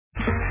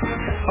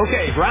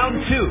Okay,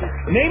 round two.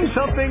 Name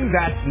something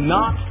that's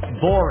not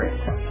boring.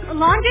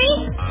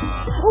 Laundry?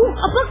 Ooh,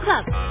 a book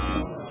club.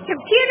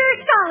 Computer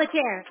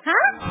solitaire,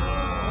 huh?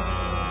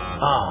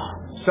 Ah,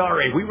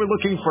 sorry, we were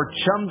looking for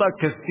Chumba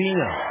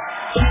Casino.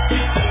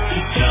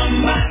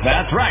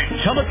 That's right,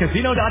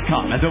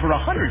 ChumbaCasino.com has over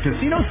 100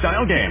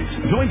 casino-style games.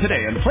 Join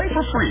today and play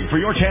for free for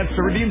your chance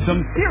to redeem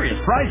some serious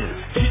prizes.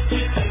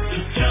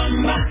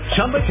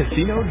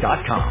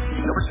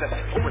 ChumbaCasino.com. No purchase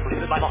necessary. Void where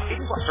prohibited by law. 18+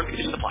 terms and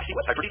conditions apply. See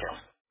website for details.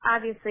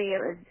 Obviously,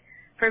 it was,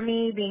 for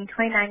me, being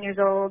 29 years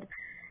old,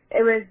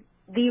 it was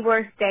the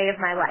worst day of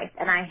my life,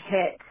 and I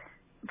hit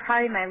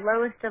probably my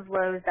lowest of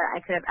lows that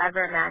I could have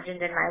ever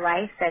imagined in my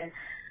life, and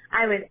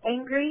I was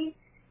angry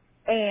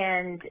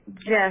and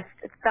just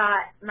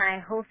thought my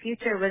whole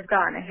future was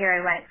gone. And here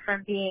I went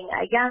from being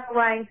a young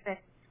wife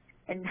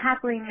and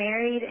happily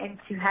married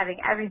into having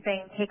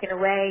everything taken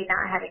away,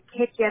 not having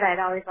kids yet. I'd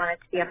always wanted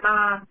to be a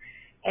mom,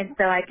 and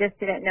so I just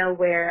didn't know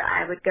where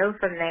I would go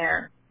from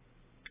there.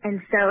 And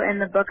so in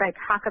the book, I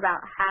talk about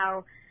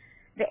how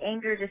the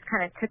anger just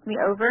kind of took me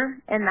over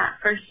in that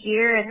first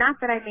year. And not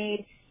that I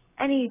made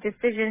any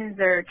decisions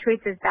or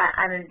choices that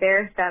I'm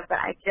embarrassed of, but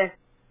I just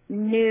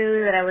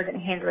knew that I wasn't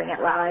handling it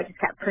well. I just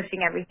kept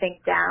pushing everything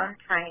down,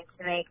 trying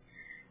to make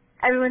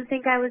everyone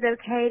think I was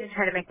okay, to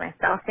try to make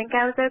myself think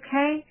I was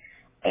okay.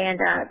 And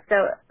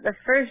so the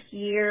first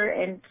year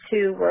and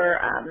two were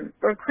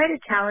quite a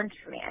challenge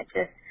for me.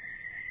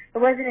 It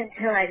wasn't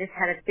until I just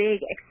had a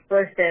big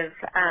explosive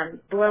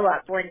blow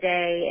up one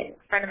day in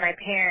front of my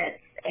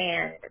parents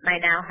and my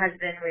now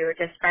husband, we were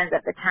just friends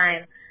at the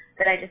time,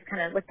 that I just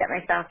kind of looked at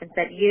myself and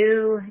said,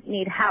 you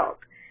need help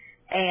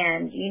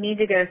and you need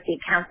to go seek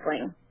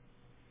counseling.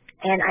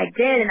 And I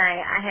did, and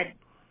I had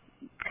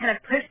kind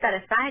of pushed that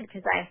aside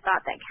because I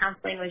thought that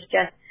counseling was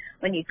just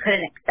when you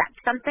couldn't accept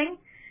something.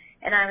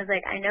 And I was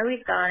like, I know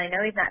he's gone. I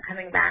know he's not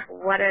coming back.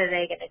 What are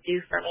they going to do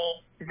for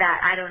me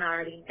that I don't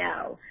already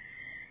know?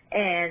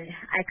 And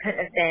I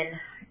couldn't have been,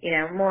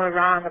 more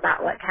wrong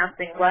about what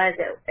counseling was.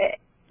 It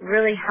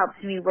really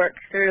helped me work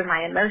through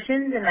my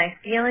emotions and my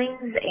feelings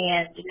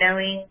and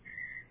knowing,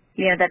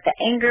 that the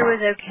anger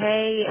was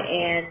okay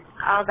and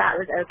all that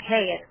was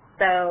okay. And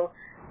so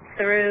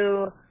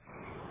through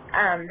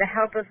the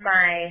help of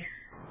my,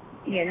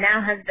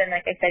 now husband,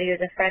 like I said, he was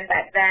a friend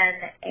back then,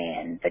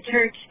 and the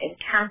church and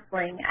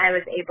counseling, I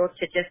was able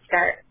to just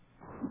start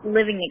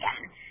living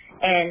again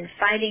and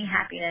finding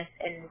happiness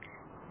and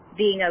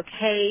being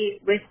okay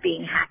with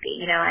being happy.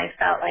 I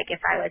felt like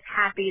if I was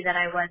happy that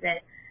I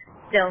wasn't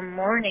still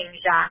mourning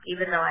Jacques,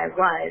 even though I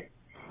was.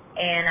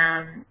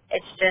 And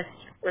it just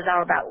was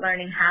all about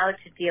learning how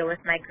to deal with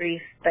my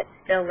grief, but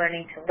still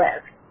learning to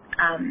live.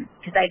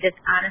 Because I just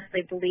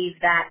honestly believe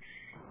that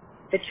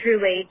the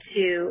true way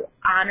to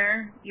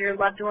honor your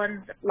loved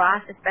one's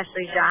loss,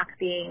 especially Jacques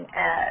being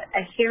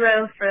a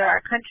hero for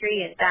our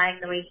country and dying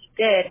the way he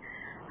did,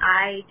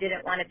 I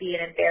didn't want to be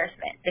an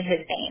embarrassment to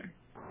his name.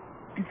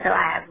 And so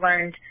I have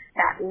learned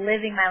that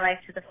living my life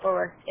to the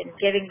fullest and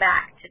giving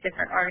back to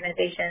different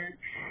organizations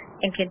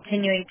and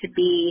continuing to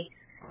be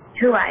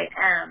who I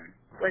am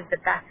was the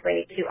best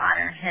way to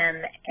honor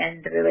him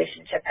and the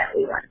relationship that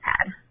we once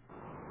had.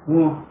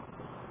 Well,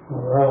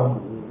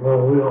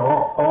 we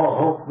all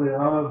hopefully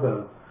honor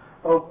them.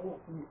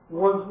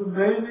 Was the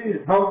Navy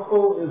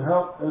helpful in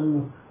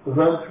and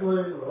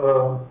eventually?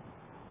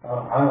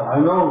 I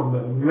know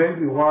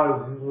Navy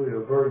wives usually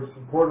are very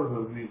supportive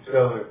of each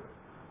other.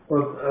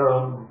 But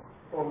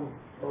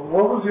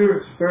what was your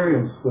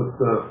experience with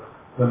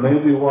the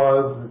Navy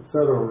wives, et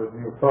cetera, and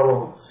your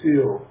fellow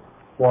SEAL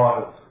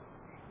wives?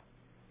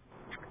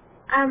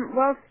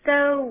 Well,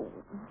 so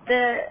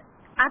the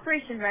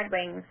Operation Red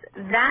Wings,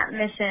 that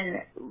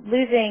mission,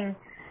 losing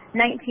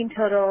 19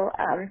 total,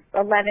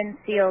 11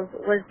 SEALs,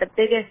 was the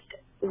biggest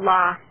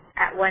loss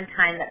at one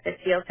time that the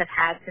SEALs have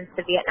had since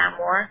the Vietnam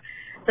War.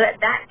 So at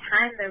that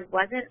time, there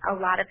wasn't a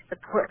lot of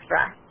support for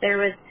us. There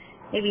was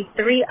maybe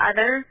 3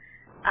 other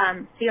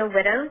SEAL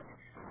widows,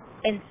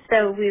 and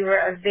so we were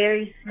a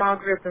very small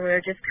group, and we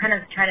were just kind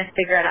of trying to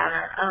figure it out on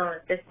our own.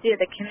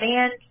 The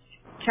command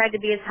tried to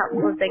be as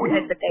helpful as they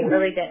could, but they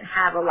really didn't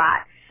have a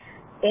lot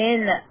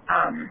in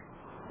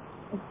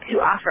to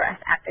offer us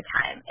at the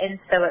time, and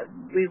so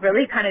we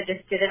really kind of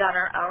just did it on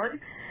our own.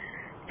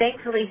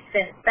 Thankfully,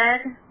 since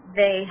then,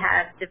 they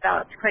have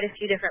developed quite a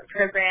few different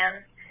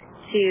programs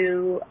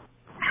to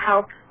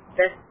help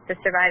the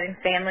surviving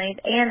families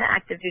and the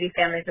active duty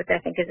families, which I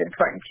think is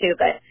important too,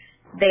 but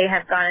they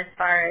have gone as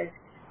far as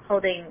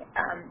holding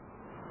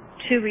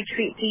 2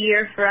 retreats a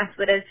year for us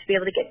widows to be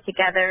able to get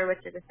together,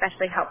 which is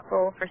especially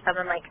helpful for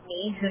someone like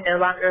me who no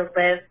longer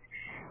lives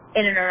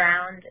in and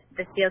around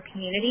the SEAL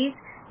communities.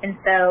 And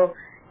so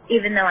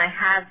even though I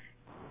have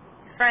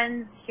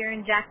friends here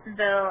in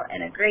Jacksonville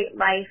and a great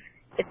life,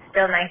 it's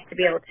still nice to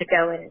be able to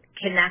go and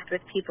connect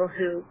with people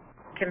who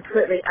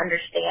completely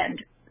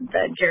understand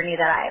the journey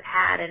that I have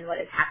had and what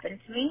has happened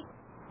to me.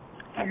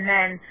 And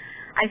then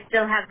I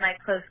still have my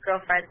close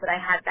girlfriends that I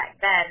had back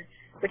then,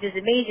 which is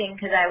amazing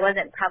because I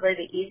wasn't probably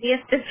the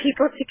easiest of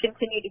people to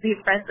continue to be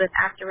friends with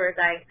afterwards.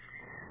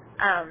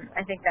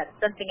 I think that's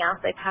something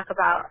else I talk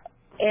about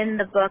in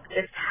the book,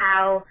 just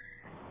how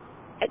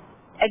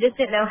I just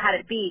didn't know how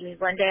to be. I mean,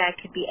 one day I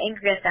could be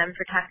angry at them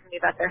for talking to me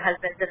about their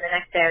husbands, and the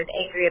next day I was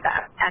angry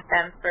at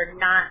them for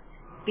not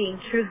being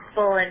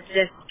truthful and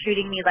just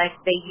treating me like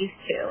they used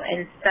to.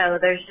 And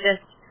so there's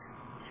just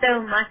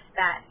so much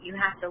that you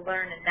have to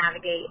learn and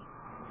navigate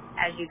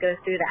as you go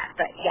through that.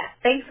 But yeah,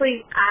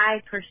 thankfully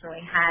I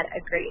personally had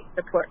a great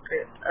support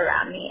group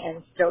around me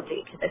and still do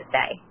to this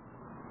day.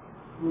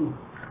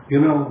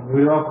 You know,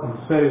 we often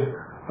say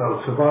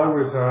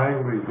survivors are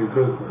angry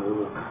because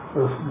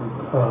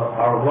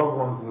our loved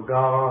ones have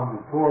gone on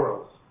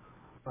before us.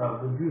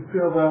 Did you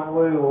feel that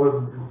way,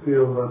 or did you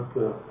feel that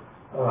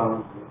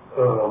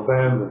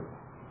abandoned?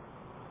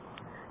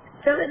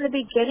 So in the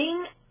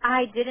beginning,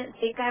 I didn't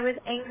think I was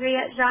angry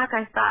at Jacques.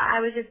 I thought I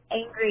was just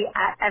angry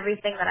at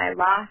everything that I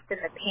lost and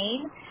the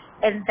pain.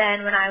 And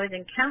then when I was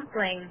in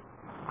counseling,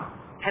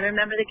 I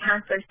remember the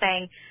counselor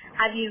saying,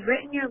 have you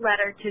written your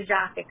letter to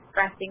Jacques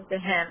expressing to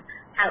him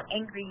how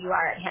angry you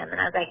are at him? And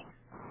I was like,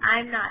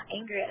 I'm not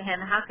angry at him.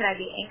 How could I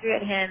be angry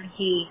at him?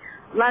 He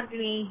loved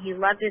me. He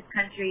loved his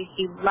country.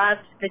 He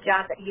loved the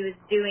job that he was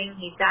doing.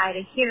 He died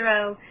a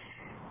hero.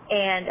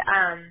 And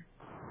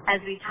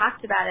as we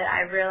talked about it,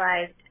 I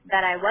realized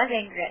that I was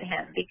angry at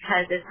him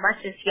because as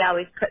much as he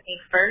always put me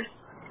first,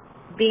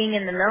 being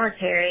in the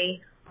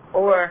military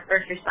or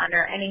first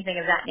responder or anything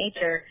of that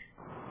nature,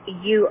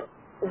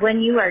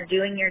 when you are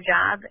doing your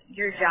job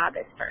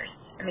is first.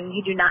 I mean,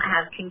 you do not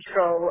have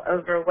control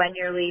over when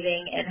you're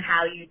leaving and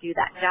how you do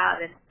that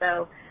job. And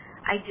so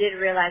I did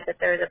realize that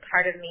there was a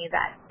part of me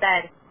that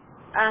said,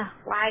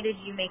 why did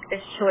you make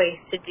this choice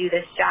to do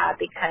this job?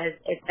 Because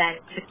it then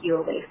took you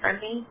away from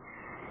me.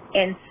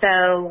 And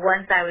so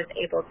once I was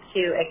able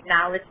to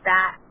acknowledge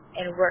that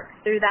and work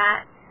through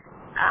that,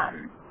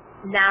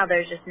 now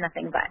there's just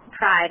nothing but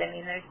pride. I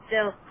mean, there's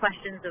still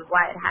questions of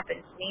why it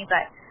happened to me,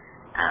 but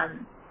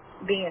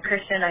being a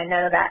Christian, I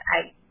know that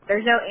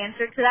there's no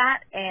answer to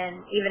that,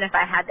 and even if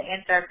I had the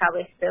answer, I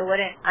probably still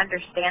wouldn't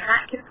understand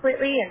that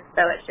completely, and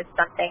so it's just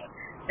something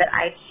that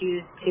I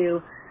choose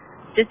to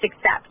just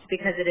accept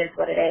because it is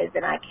what it is,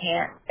 and I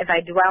can't, if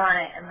I dwell on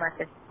it and let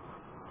this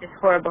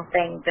horrible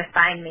thing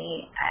define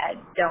me, I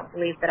don't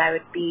believe that I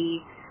would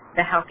be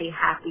the healthy,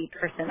 happy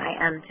person I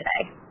am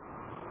today.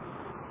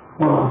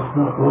 Well,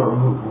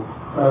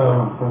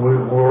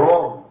 we're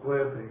all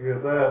glad to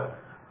hear that.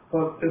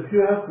 But if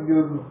you have to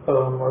give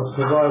a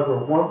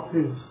survivor one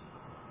piece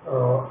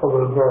of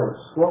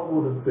advice, what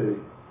would it be?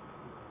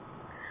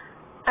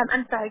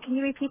 I'm sorry, can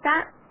you repeat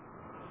that?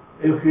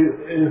 If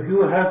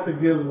you had to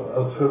give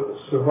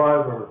a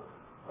survivor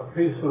a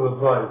piece of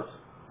advice,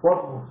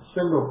 what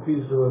single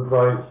piece of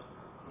advice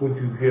would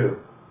you give?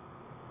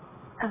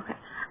 Okay.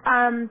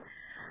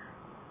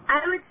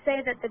 I would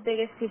say that the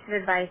biggest piece of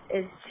advice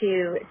is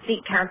to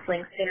seek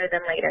counseling sooner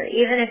than later.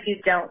 Even if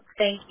you don't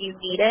think you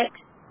need it,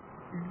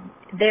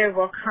 there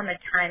will come a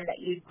time that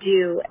you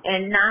do,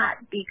 and not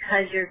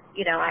because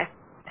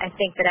I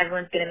think that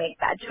everyone's going to make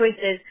bad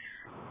choices,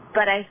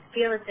 but I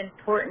feel it's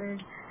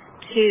important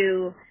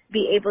to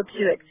be able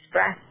to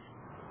express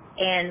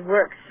and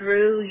work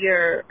through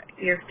your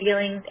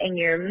feelings and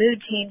your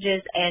mood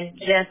changes and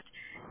just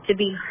to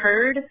be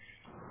heard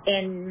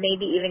and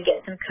maybe even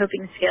get some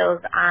coping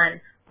skills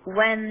on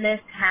when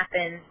this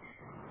happens,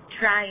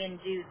 try and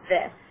do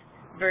this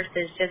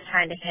versus just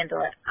trying to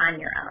handle it on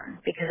your own.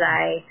 Because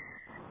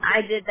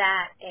I did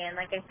that, and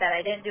like I said,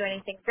 I didn't do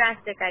anything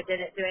drastic. I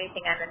didn't do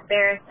anything I'm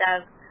embarrassed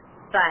of,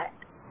 but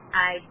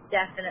I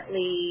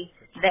definitely,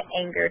 the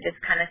anger just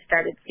kind of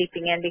started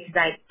seeping in because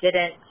I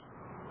didn't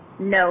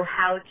know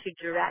how to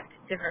direct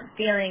different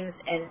feelings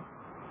and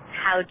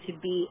how to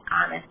be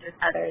honest with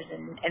others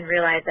and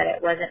realize that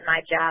it wasn't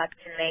my job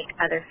to make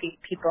other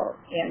people,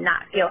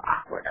 not feel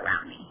awkward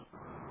around me.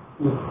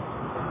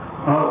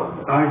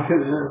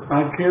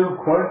 IQ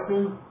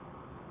question?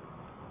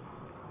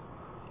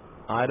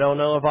 I don't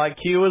know if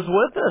IQ is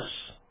with us.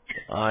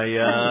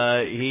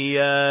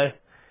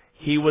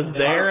 He was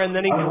there and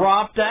then he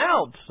dropped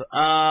out.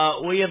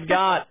 We have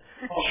got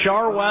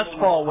Char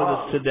Westfall with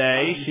us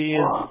today.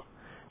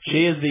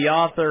 She is the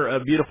author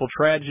of Beautiful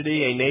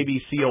Tragedy, a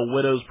Navy SEAL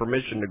Widow's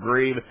Permission to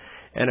Grieve,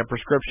 and a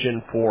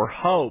Prescription for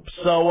Hope.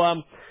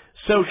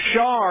 So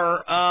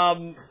Char,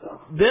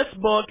 this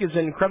book is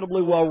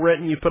incredibly well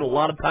written. You put a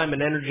lot of time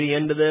and energy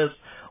into this.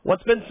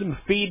 What's been some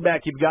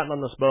feedback you've gotten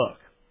on this book?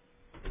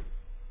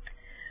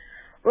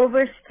 Well,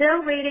 we're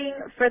still waiting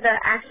for the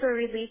actual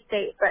release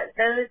date, but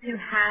those who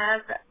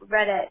have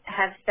read it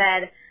have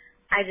said,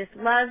 I just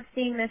love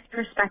seeing this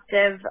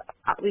perspective.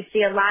 We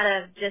see a lot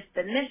of just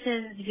the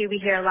missions. We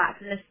hear a lot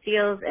from the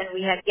SEALs, and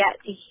we have yet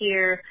to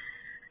hear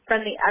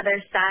from the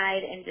other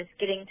side and just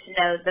getting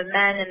to know the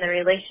men and the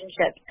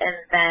relationships and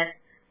then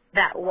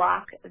that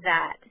walk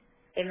that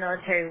a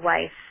military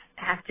wife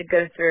has to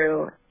go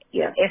through,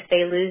 if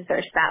they lose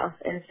their spouse.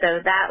 And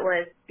so that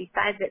was,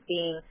 besides it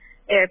being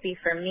therapy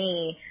for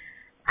me,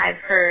 I've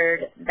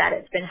heard that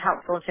it's been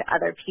helpful to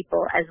other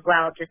people as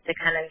well, just to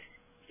kind of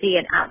see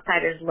an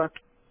outsider's look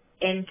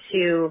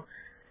into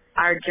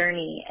our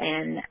journey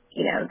and,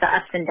 the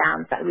ups and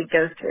downs that we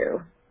go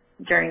through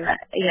during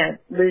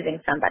losing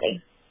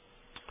somebody.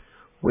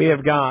 We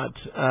have got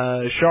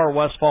Char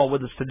Westfall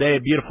with us today, a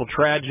beautiful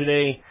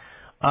tragedy.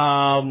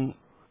 Dawn,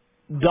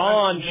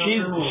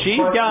 she's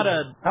got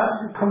a... How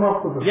did you come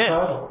up with the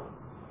title?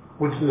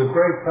 Which is a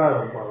great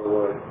title, by the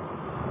way.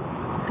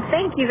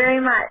 Thank you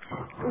very much.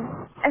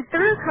 I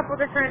threw a couple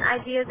different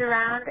ideas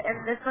around,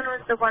 and this one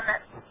was the one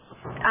that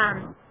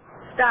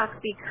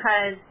stuck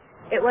because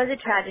it was a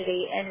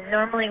tragedy, and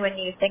normally when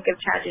you think of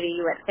tragedy,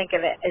 you wouldn't think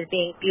of it as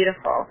being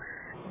beautiful.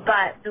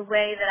 But the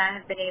way that I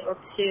have been able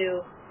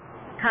to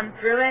come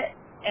through it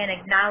and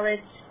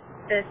acknowledge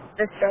the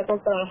struggles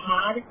that I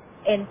had,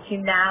 and to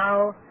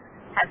now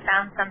have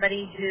found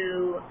somebody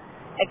who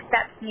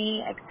accepts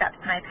me, accepts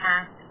my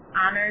past,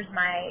 honors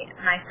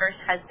my first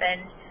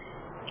husband,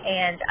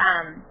 and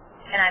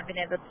I've been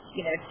able to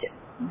to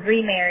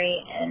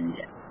remarry and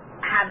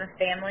have a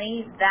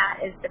family. That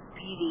is the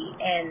beauty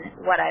in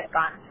what I've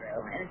gone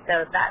through, and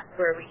so that's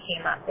where we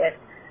came up with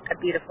a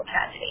beautiful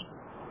tragedy.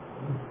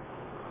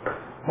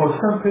 Well,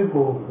 some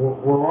people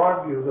will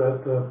argue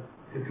that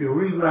if you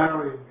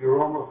remarry,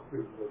 you're almost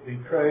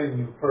betraying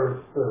your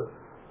first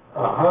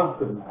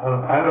husband.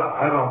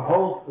 I don't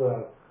hold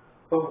that.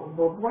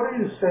 But what do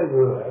you say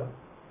to that?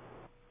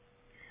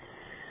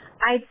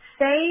 I'd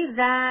say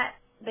that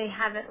they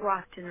haven't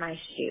walked in my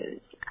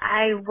shoes.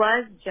 I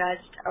was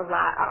judged a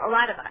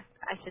lot of us,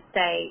 I should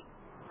say,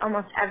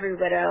 almost every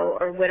widow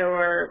or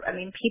widower. I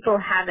mean, people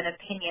have an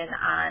opinion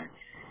on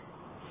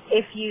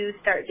if you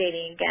start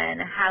dating again,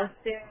 how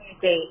soon you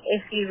date,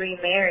 if you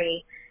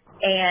remarry.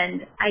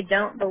 And I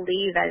don't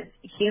believe as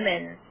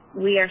humans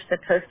we are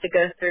supposed to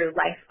go through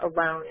life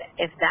alone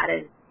if that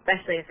is,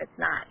 especially if it's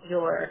not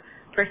your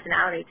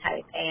personality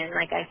type. And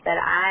like I said,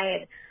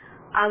 I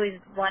always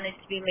wanted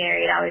to be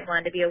married, always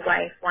wanted to be a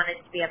wife, wanted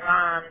to be a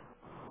mom.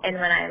 And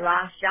when I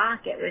lost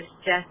Jacques, it was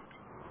just,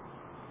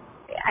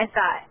 I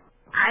thought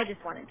I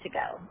just wanted to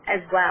go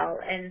as well.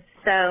 And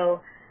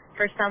so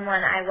for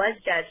someone, I was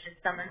judged, and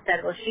someone said,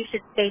 well, she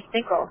should stay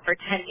single for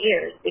 10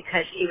 years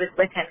because she was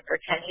with him for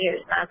 10 years.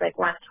 And I was like,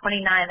 well, I'm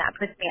 29. That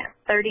puts me at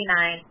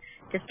 39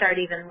 to start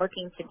even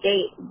looking to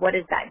date. What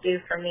does that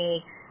do for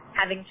me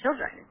having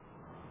children?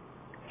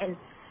 And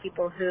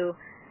people who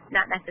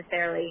not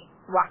necessarily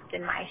walked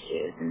in my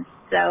shoes. And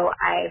so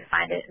I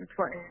find it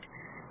important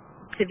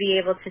to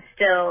be able to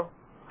still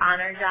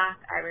honor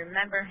Jacques. I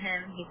remember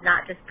him. He's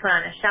not just put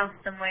on a shelf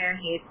somewhere.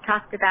 He's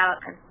talked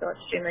about. I'm still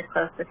extremely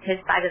close with his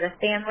side of the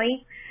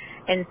family.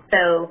 And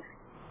so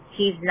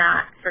he's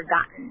not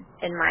forgotten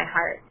in my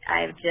heart.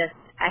 I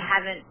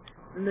haven't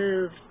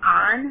moved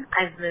on.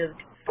 I've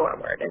moved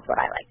forward is what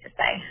I like to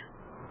say.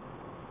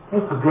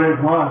 That's a great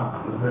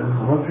line.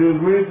 Don't you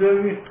agree,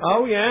 Jamie?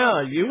 Oh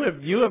yeah,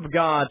 you have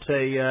got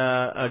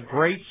a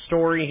great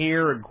story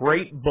here, a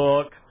great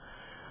book.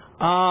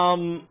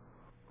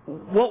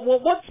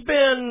 What's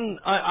been,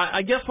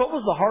 I guess, what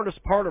was the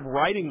hardest part of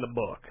writing the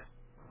book?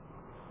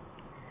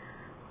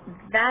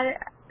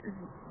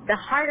 The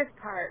hardest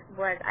part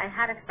was I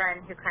had a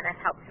friend who kind of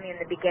helped me in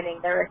the beginning.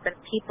 There were some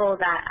people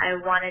that I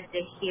wanted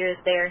to hear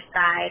their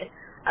side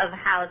of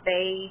how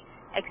they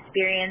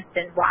experienced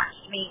and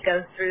watched me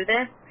go through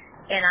this.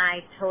 And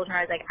I told her,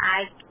 I was like,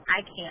 I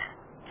can't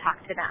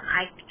talk to them.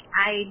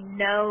 I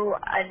know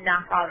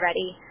enough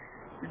already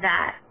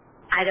that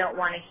I don't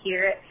want to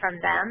hear it from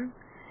them.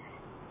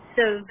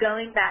 So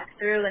going back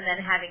through and then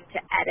having to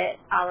edit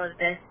all of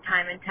this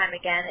time and time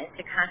again and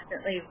to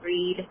constantly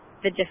read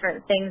the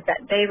different things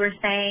that they were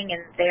saying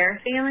and their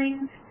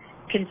feelings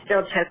can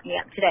still choke me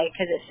up today,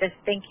 because it's just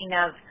thinking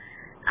of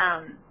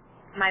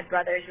my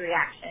brother's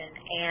reaction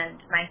and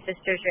my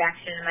sister's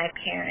reaction and my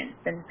parents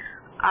and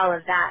all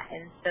of that.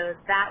 And so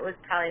that was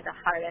probably the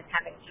hardest,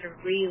 having to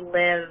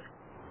relive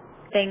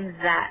things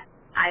that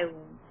I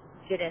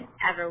didn't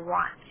ever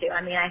want to.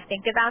 I mean, I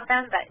think about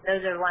them, but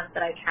those are ones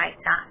that I try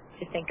not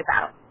to think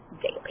about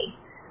daily.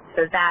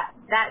 So that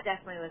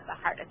definitely was the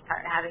hardest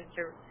part, having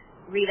to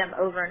read them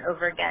over and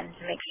over again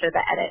to make sure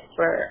the edits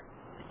were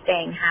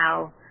staying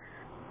how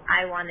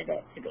I wanted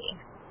it to be.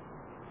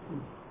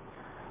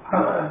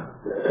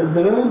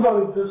 Did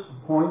anybody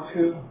disappoint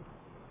you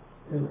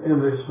in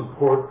their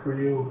support for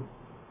you?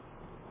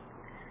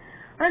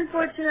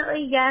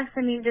 Unfortunately, yes.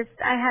 I mean,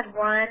 I had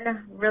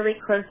one really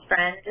close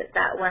friend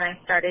that when I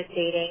started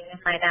dating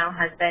my now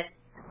husband,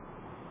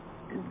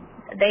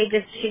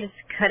 she just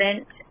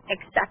couldn't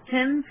accept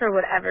him for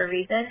whatever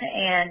reason,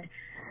 and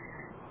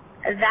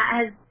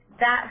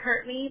that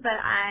hurt me. But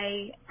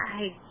I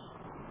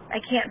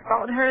can't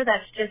fault her.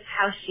 That's just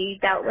how she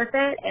dealt with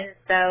it, and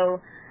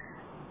so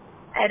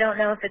I don't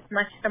know if it's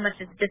so much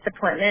as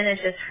disappointment.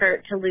 It's just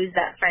hurt to lose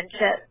that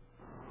friendship,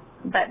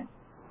 but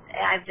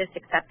I've just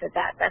accepted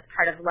that. That's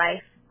part of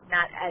life.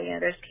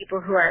 There's people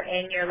who are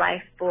in your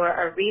life for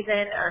a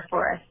reason or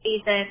for a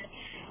season,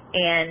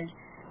 and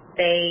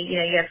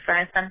you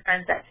have some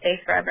friends that stay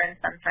forever and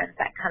some friends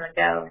that come and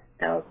go.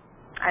 So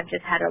I've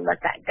just had to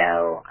let that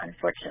go,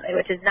 unfortunately,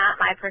 which is not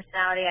my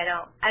personality. I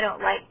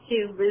don't like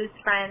to lose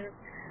friends.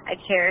 I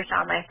cherish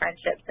all my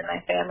friendships and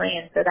my family,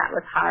 and so that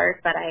was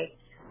hard, but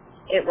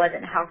it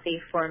wasn't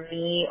healthy for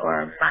me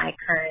or my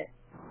current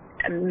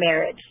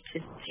marriage to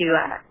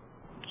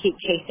keep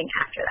chasing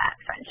after that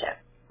friendship.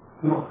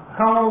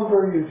 How old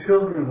are your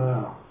children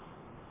now?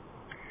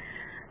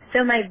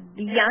 So my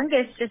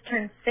youngest just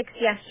turned 6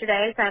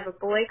 yesterday, so I have a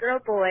boy, girl,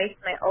 boy.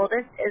 My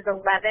oldest is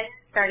 11,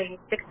 starting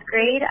 6th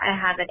grade. I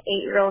have an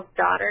 8-year-old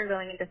daughter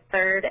going into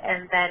 3rd,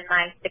 and then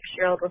my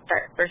 6-year-old will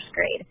start 1st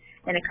grade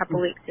in a couple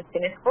weeks as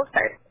soon as school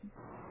starts.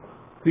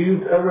 Do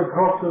you ever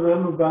talk to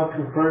them about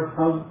your first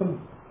husband?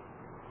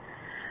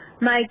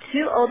 My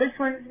 2 oldest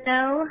ones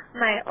know.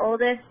 My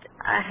oldest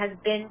has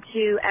been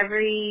to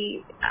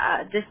every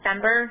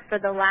December for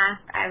the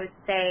last, I would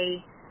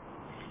say,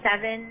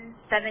 7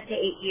 to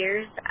 8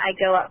 years. I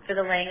go up for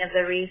the laying of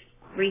the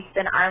wreaths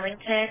in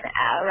Arlington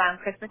around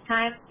Christmas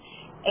time.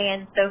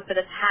 And so for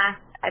the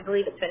past, I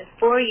believe it's been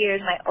 4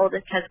 years, my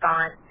oldest has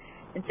gone.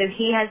 And so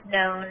he has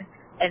known.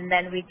 And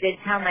then we did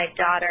tell my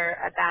daughter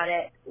about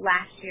it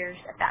last year.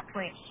 At that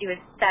point, she was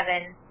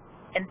 7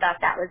 and thought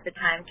that was the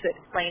time to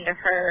explain to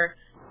her,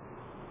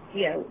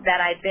 that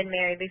I'd been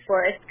married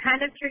before. It's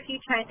kind of tricky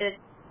trying to,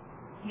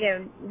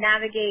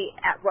 navigate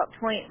at what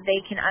point they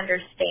can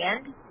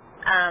understand.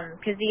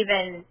 Because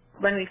even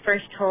when we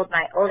first told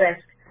my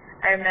oldest,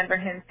 I remember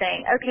him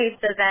saying, okay,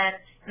 so then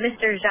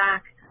Mr.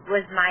 Jacques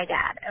was my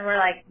dad. And we're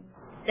like,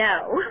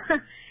 no.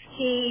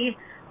 He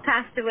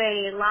passed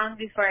away long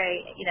before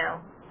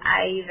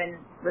I even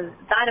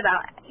thought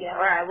about,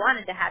 or I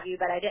wanted to have you,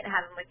 but I didn't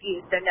have him with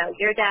you. So no,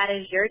 your dad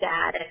is your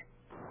dad.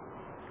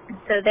 And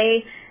so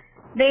they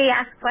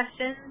ask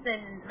questions,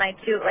 and my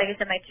 2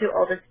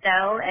 oldest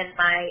know, and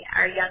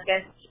our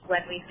youngest,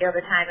 when we feel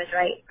the time is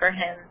right for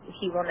him,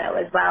 he will know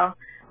as well.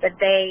 But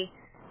they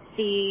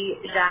see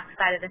Jacques'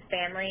 side of the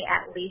family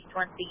at least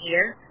once a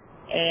year,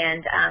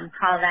 and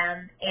call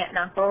them aunt and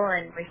uncle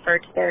and refer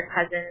to their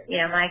cousins,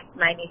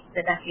 my nieces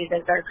and nephews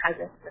as their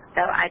cousins.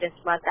 So I just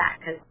love that,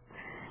 because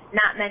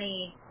not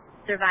many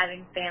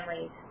surviving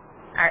families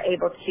are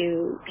able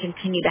to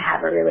continue to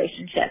have a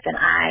relationship, and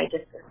I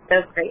just am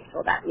so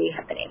grateful that we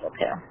have been able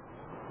to.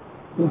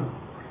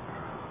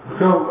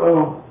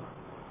 So,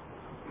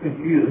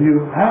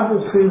 you have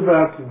the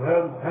feedback, you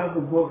have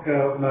the book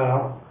out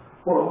now.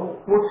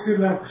 Well, what's your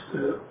next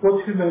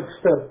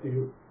step?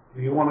 Do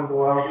you want to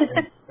go out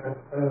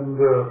and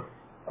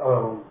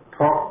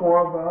talk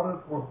more about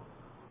it? Or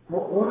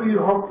what do you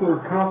hope to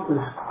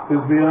accomplish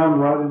beyond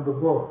writing the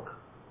book?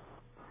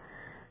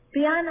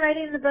 Beyond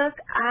writing the book,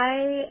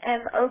 I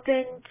am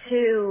open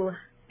to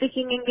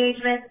speaking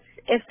engagements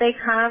if they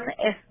come.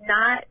 If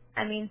not,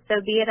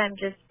 so be it. I'm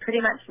just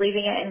pretty much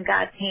leaving it in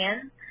God's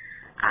hands.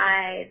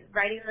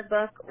 Writing the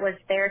book was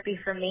therapy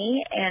for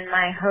me, and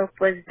my hope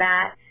was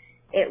that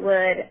it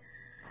would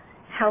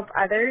help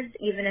others,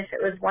 even if it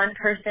was one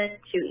person,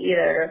 to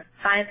either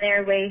find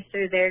their way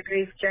through their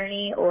grief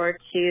journey or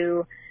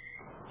to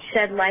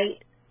shed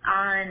light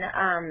on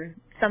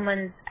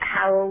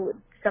how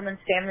someone's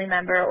family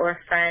member or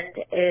friend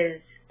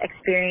is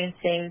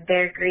experiencing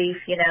their grief,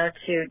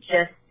 to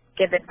just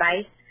give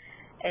advice.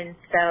 And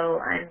so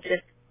I'm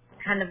just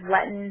kind of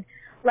letting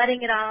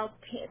it all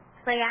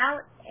play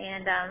out,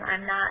 and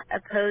I'm not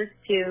opposed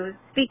to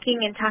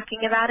speaking and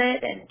talking about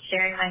it and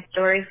sharing my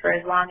story for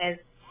as long as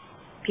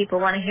people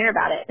want to hear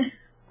about it.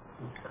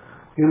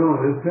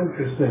 It's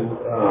interesting.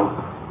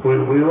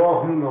 We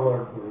all handle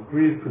our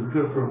grief in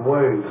different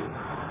ways,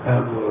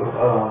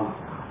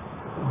 and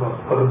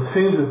but it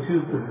seems that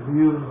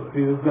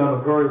you've done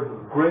a very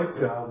great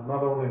job,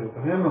 not only of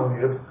handling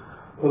it,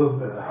 but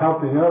of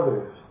helping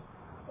others.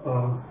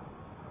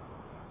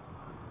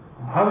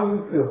 How do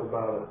you feel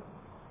about it?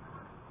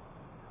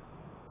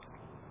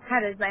 How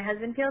does my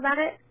husband feel about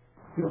it?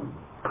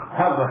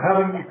 How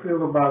do you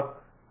feel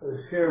about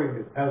sharing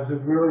it? Has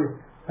it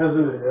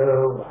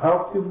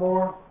helped you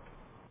more?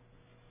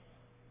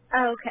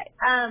 Okay.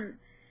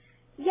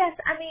 Yes,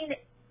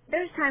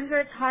 there's times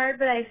where it's hard,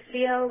 but I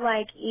feel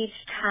like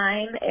each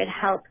time it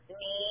helps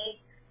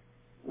me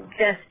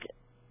just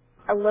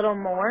a little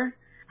more.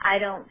 I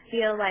don't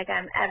feel like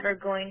I'm ever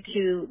going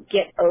to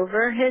get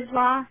over his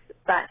loss,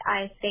 but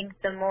I think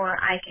the more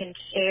I can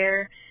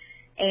share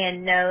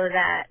and know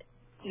that,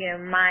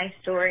 my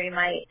story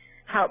might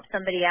help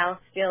somebody else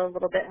feel a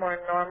little bit more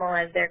normal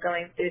as they're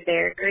going through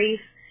their grief,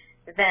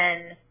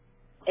 then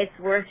it's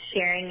worth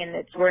sharing and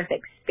it's worth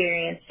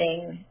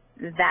experiencing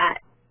that,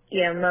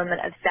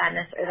 moment of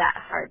sadness or that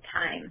hard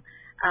time,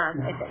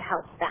 if it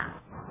helps them.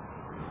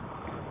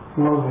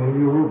 Well,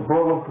 you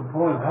brought up the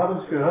point. How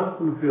does your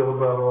husband feel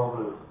about all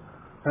this?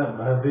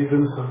 Has he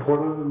been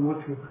supportive in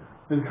what you've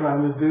been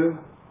trying to do?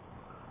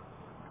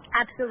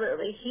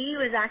 Absolutely. He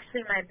was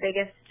actually my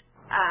biggest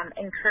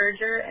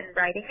encourager in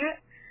writing it.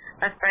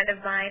 A friend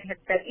of mine had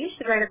said, you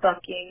should write a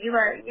book.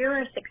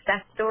 You're a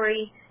success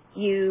story.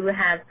 You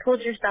have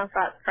pulled yourself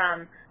up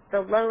from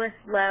the lowest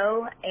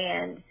low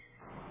and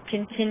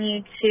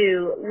continue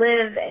to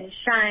live and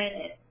shine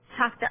and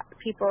talk to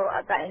people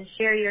about and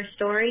share your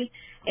story.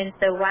 And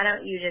so why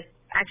don't you just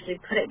actually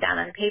put it down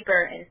on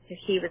paper? And so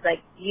he was like,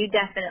 you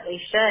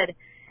definitely should.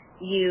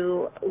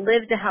 you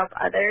live to help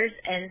others,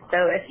 and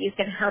so if you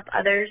can help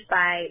others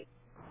by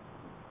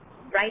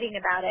writing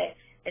about it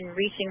and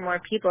reaching more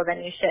people,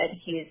 then you should.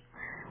 He's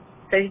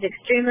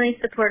extremely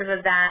supportive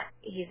of that.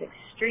 He's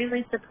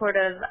extremely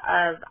supportive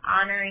of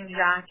honoring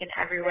Jacques in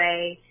every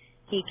way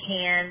he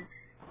can.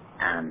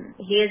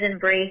 He has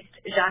embraced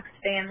Jacques'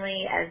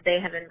 family as they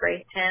have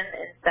embraced him,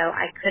 and so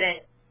I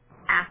couldn't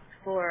ask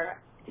for,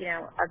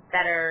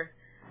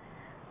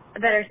 a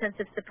better sense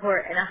of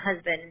support in a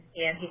husband.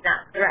 He's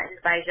not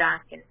threatened by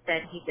Jacques.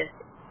 Instead, he just,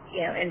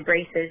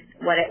 embraces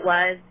what it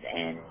was,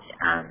 and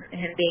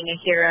him being a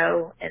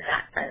hero in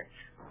that sense.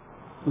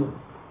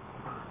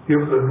 Give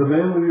the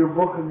name of your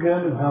book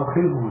again and how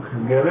people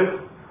can get it.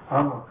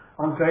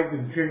 I'm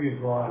taking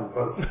Chiggy's line,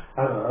 but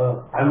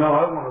I know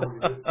I want to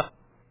read it.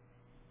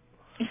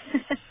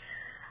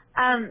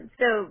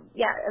 So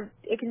yeah,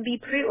 it can be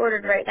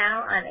pre-ordered right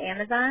now on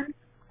Amazon,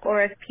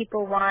 or if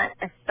people want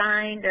a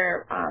signed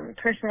or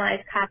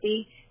personalized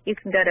copy, you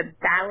can go to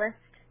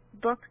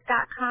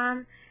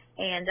ballastbooks.com,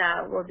 and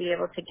we'll be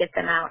able to get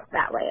them out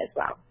that way as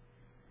well.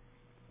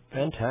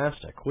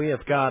 Fantastic. We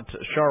have got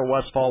Char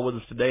Westfall with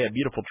us today, A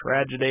Beautiful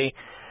Tragedy.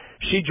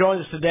 She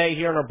joins us today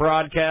here on our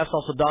broadcast.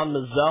 Also, Don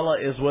Mazzella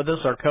is with us,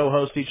 our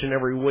co-host each and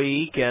every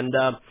week. And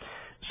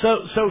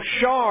so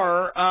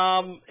Char,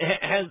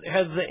 has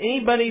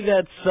anybody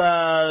that's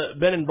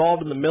been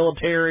involved in the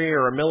military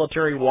or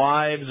military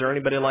wives or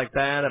anybody like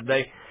that,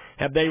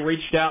 have they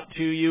reached out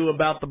to you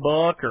about the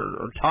book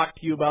or talked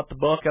to you about the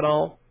book at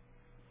all?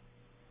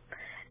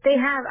 They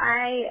have.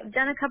 I've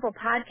done a couple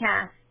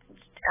podcasts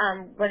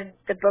when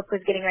the book was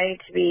getting ready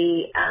to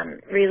be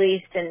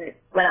released and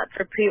went up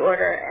for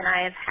pre-order, and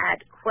I have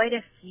had quite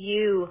a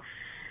few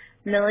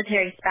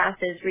military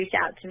spouses reach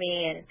out to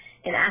me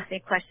and ask me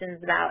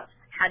questions about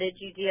how did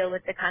you deal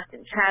with the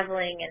constant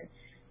traveling and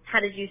how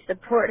did you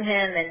support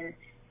him,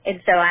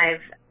 and so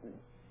I've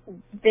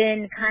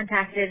been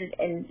contacted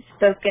and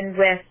spoken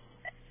with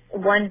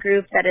one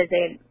group that is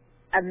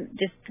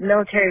just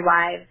military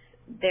wives.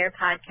 Their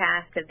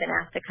podcast have been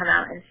asked to come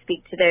out and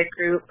speak to their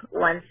group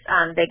once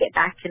they get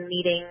back to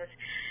meetings,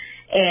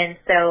 and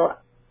so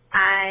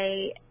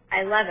I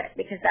love it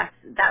because that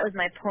was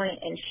my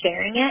point in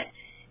sharing it,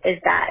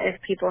 is that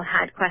if people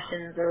had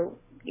questions or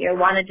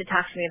wanted to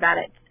talk to me about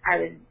it, I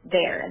was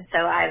there, and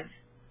so I've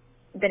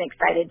been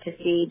excited to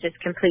see just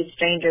complete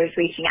strangers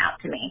reaching out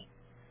to me.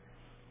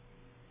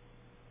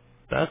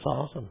 That's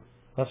awesome.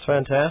 That's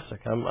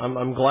fantastic.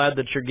 I'm glad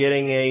that you're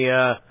getting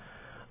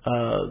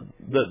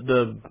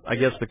I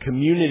guess the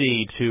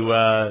community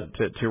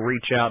to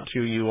reach out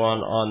to you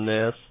on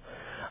this.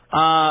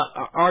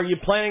 Are you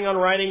planning on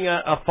writing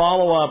a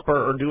follow-up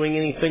or doing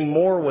anything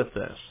more with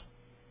this?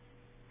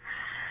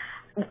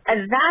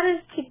 That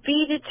is to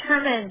be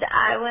determined.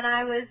 When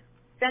I was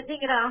sending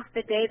it off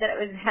the day that it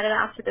was headed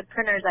off to the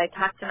printers, I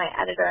talked to my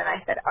editor and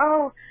I said,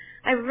 "Oh,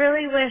 I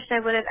really wish I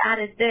would have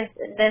added this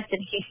and this,"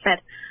 and he said,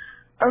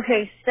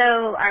 "Okay,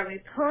 so are we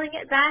pulling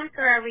it back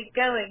or are we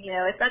going?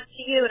 It's up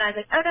to you." And I was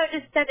like, "Oh no,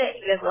 just send it."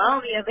 He goes,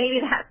 "Well,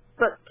 maybe that's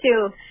book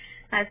 2.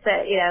 I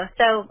said,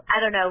 so I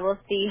don't know. We'll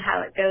see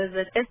how it goes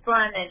with this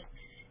one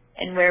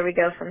and where we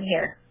go from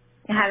here.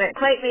 I haven't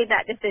quite made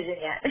that decision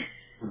yet.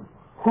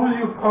 Who are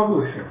you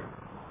publishing?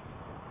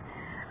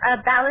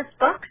 Ballast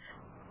Books.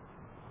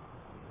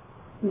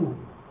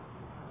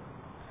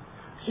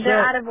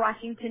 They're out of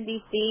Washington,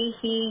 D.C.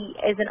 He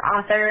is an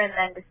author and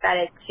then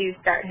decided to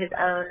start his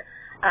own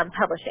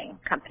publishing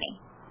company.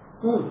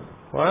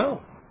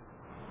 Wow.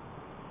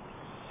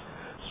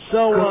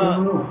 So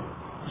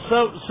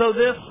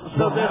this.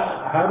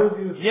 How did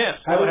you? Yes.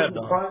 How go did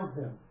you find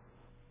him?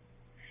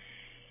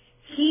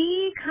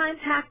 He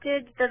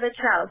contacted the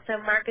Luttrell. So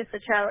Marcus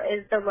Luttrell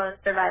is the lone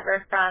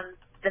survivor from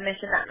the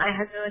mission that my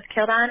husband was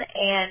killed on,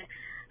 and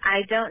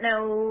I don't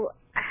know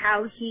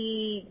how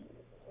he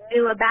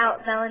knew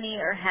about Melanie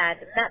or had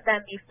met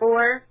them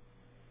before.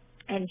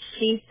 And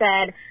she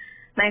said,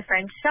 my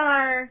friend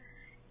Char,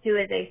 who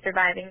is a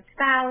surviving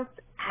spouse,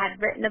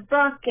 had written a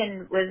book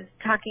and was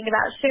talking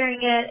about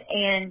sharing it,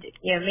 and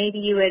maybe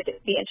you would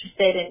be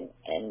interested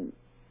in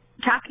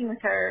talking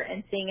with her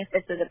and seeing if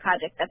this was a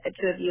project that the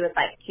two of you would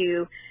like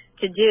to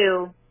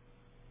do.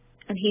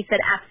 And he said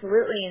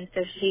absolutely, and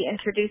so she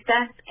introduced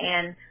us,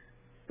 and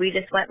we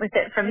just went with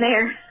it from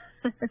there.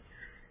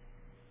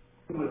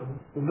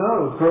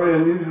 No, it's very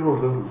unusual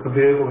to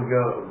be able to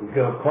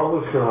get a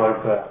publisher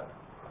like that.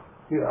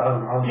 Yeah,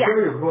 I'm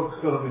sure your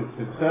book's going to be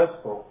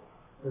successful.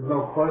 There's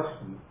no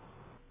question.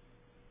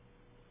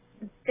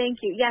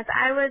 Thank you. Yes,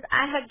 I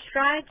had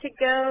tried to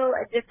go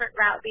a different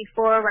route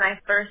before when I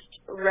first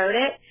wrote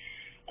it,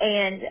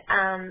 and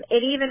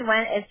it even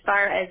went as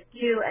far as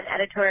to an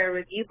editorial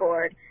review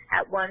board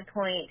at one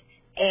point,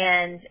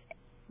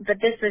 but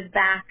this was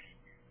back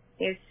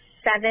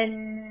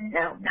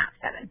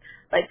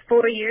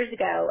 4 years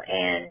ago,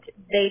 and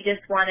they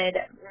just wanted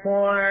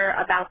more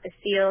about the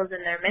SEALs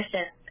and their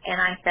missions,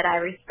 and I said I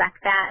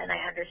respect that, and I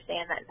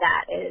understand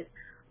that is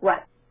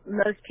what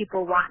most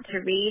people want to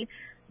read,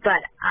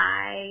 but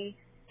I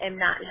am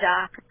not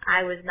Jacques.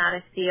 I was not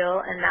a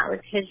SEAL, and that was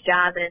his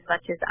job, and as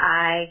much as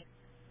I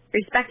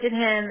respected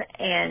him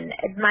and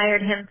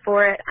admired him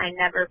for it. I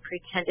never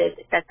pretended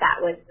that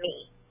that was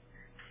me.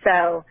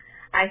 So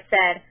I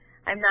said,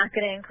 I'm not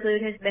going to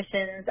include his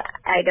missions.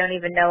 I don't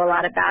even know a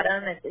lot about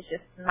him. It's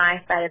just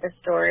my side of the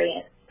story.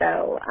 And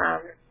so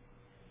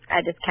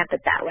I just kept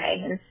it that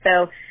way. And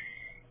so,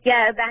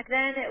 yeah, back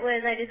then it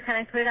was, I just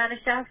kind of put it on a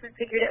shelf and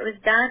figured it was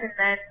done. And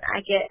then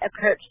I get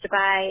approached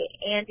by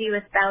Andy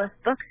with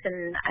Ballast Books,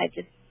 and I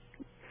just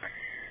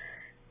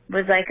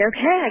was like,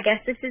 okay, I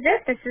guess this is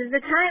it. This is the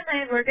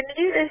time. We're going to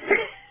do this.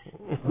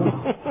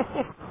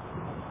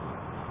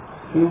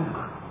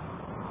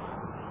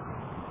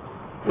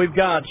 We've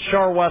got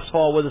Char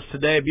Westfall with us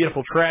today, A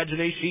Beautiful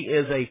Tragedy. She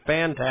is a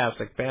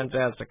fantastic,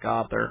 fantastic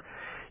author.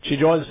 She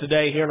joins us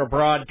today here in our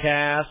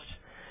broadcast.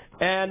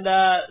 And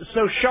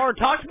so, Char,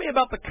 talk to me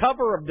about the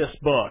cover of this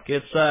book.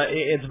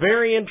 It's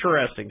very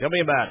interesting. Tell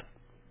me about it.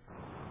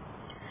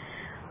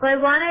 Well, I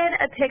wanted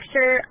a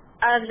picture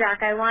of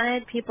Jacques. I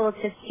wanted people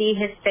to see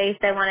his face.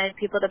 I wanted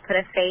people to put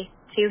a face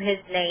to his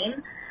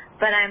name.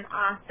 But I'm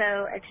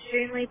also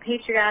extremely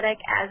patriotic,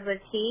 as was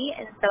he.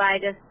 And so I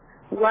just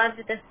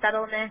loved the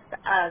subtleness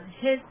of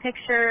his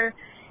picture.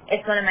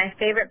 It's one of my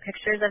favorite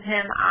pictures of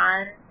him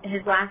on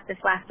this last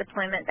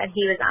deployment that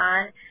he was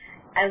on.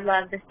 I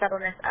love the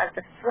subtleness of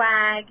the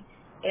flag.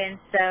 And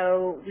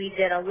so we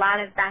did a lot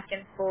of back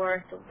and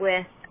forth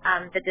with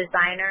the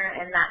designer,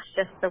 and that's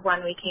just the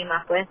one we came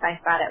up with. I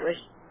thought it was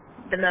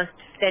the most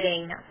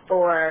fitting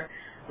for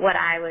what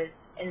I was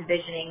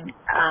envisioning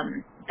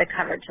the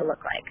cover to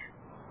look like.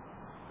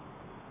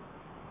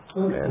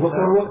 What's it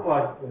look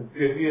like?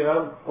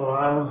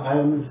 I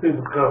haven't seen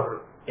the cover.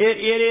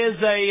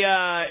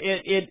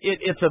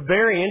 It's a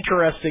very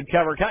interesting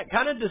cover.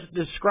 Kind of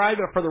describe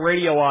it for the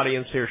radio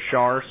audience here,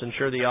 Char, since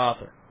you're the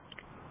author.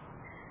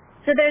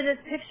 So there's this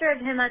picture of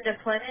him on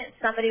deployment.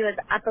 Somebody was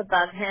up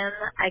above him,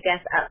 I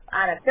guess up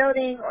on a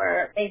building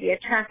or maybe a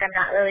truck, I'm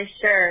not really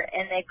sure,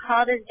 and they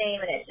called his name,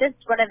 and it's just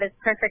one of his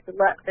perfect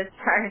looks as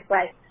far as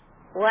like,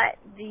 what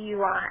do you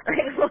want?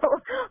 Like,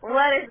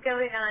 what is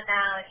going on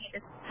now? And he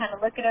just kind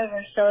of looking over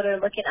his shoulder,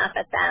 looking up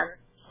at them,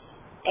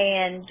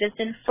 and just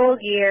in full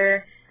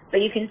gear,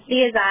 but you can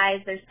see his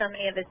eyes. There's so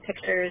many of his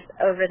pictures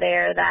over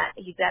there that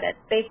he's got a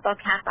baseball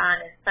cap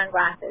on and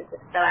sunglasses,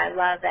 and so I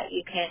love that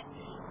you can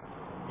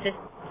just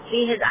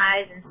see his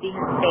eyes and see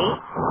his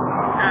face.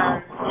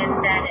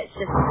 And then it's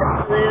just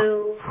the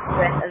blue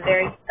with a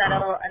very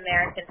subtle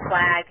American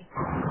flag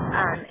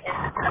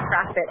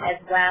across it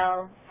as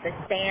well. The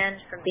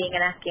sand from being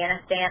in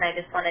Afghanistan, I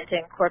just wanted to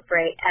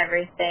incorporate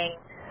everything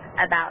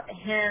about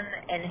him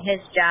and his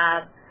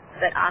job,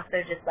 but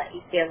also just let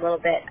you see a little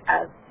bit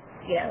of,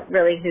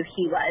 really who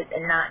he was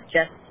and not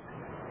just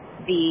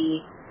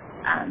the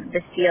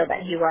SEAL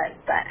that he was.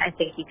 But I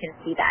think you can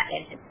see that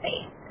in his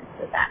face.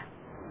 So that's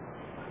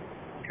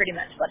pretty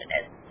much what it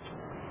is.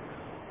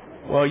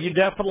 Well, you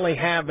definitely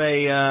have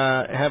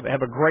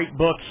a great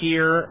book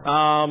here.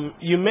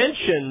 You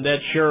mentioned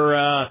that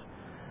you're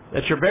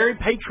very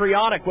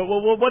patriotic.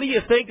 What do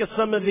you think of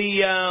some of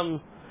the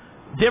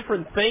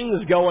different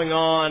things going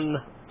on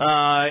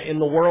in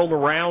the world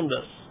around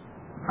us?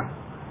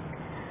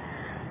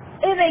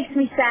 It makes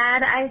me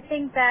sad. I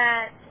think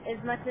that as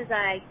much as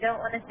I don't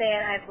want to say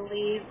it, I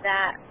believe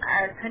that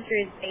our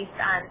country is based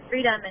on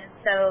freedom, and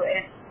so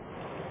if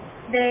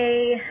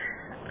they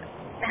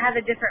have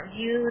a different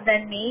view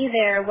than me,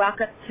 they're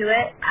welcome to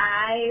it.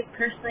 I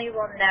personally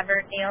will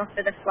never kneel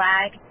for the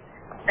flag.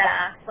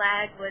 The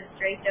flag was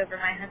draped over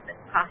my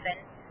husband's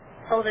coffin,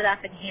 folded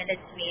up and handed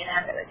to me, and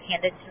as it was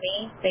handed to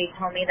me, they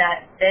told me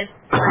that this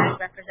flag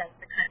represents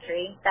the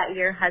country that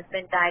your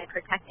husband died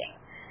protecting.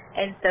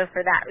 And so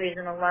for that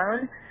reason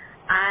alone,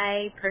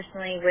 I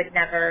personally would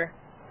never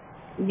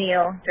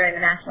kneel during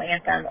the national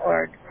anthem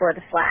or for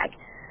the flag.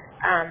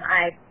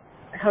 I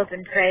hope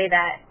and pray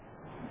that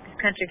this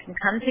country can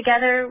come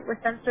together with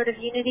some sort of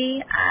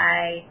unity.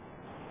 I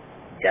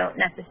don't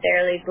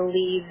necessarily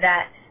believe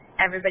that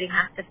everybody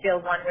has to feel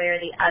one way or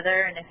the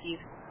other, and if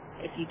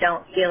you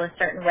don't feel a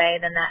certain way,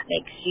 then that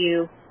makes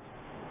you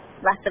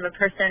less of a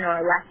person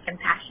or less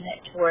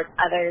compassionate towards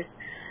others.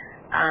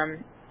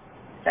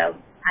 So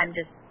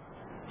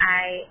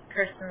I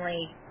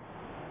personally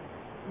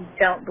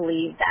don't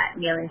believe that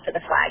kneeling for the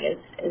flag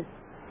is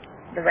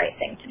the right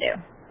thing to do.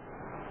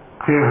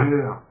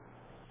 Yeah.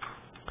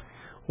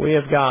 We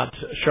have got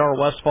Char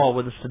Westfall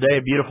with us today,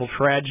 A Beautiful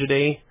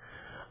Tragedy.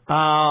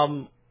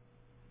 So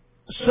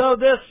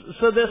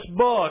this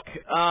book,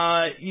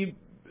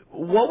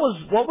 what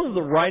was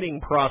the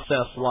writing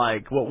process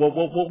like?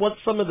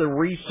 What's some of the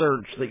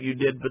research that you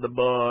did for the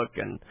book,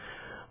 and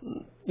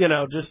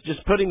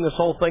just putting this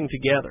whole thing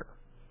together?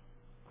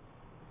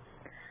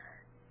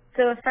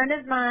 So a friend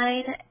of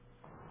mine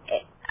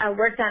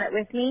worked on it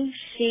with me.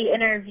 She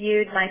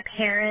interviewed my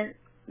parents,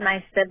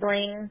 my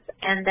siblings,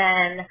 and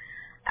then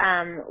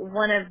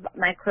one of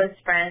my close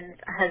friends'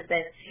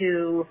 husbands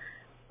who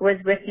was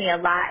with me a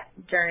lot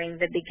during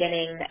the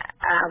beginning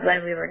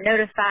when we were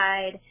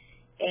notified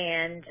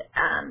and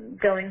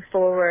going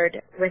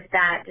forward with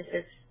that, just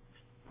as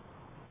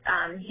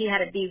he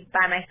had to be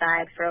by my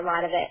side for a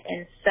lot of it.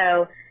 And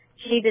so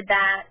she did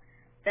that.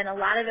 Then a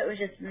lot of it was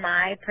just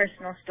my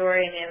personal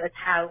story. I mean, it was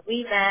how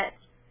we met,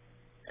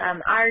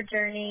 our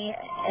journey,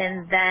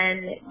 and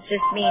then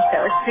just me. So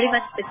it was pretty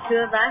much the two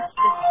of us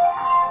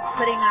just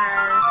putting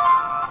our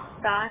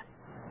thoughts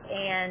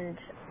and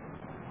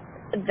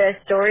the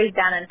stories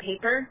down on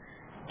paper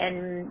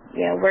and,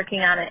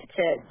 working on it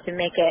to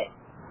make it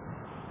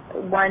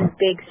one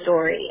big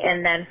story.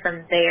 And then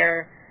from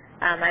there,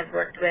 I've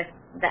worked with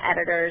the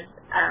editors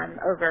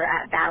over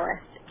at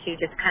Ballast to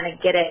just kind of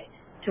get it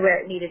to where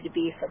it needed to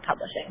be for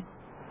publishing.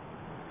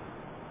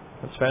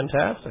 That's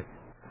fantastic.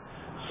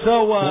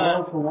 So, I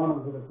also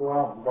wanted to go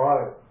out and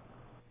buy it.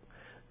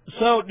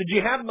 So, did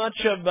you have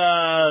much of,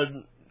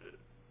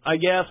 I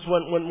guess,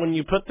 when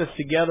you put this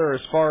together,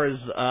 as far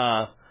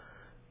as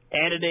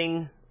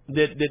editing?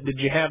 Did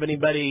you have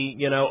anybody,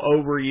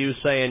 over you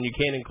saying you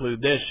can't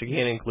include this, you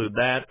can't include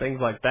that, things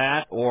like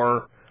that,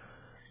 or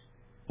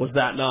was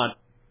that not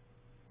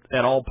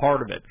at all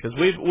part of it? Because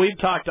we've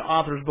talked to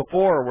authors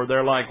before where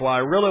they're like, well, I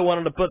really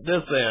wanted to put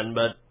this in,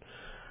 but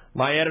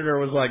my editor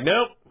was like,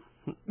 nope.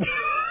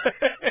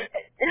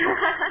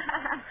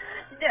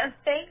 No,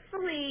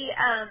 thankfully,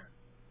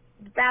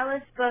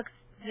 Ballast Books,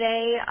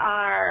 they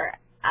are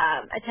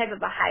a type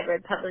of a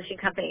hybrid publishing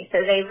company,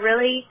 so they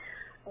really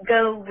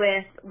go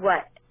with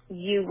what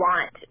you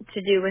want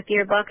to do with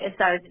your book, and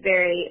so I was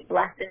very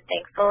blessed and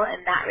thankful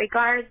in that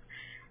regard.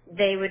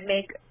 They would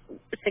make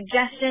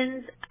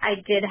suggestions. I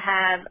did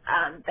have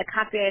the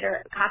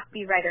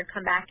copywriter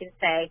come back and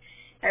say,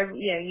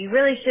 you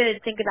really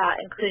should think about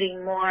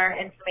including more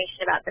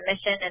information about the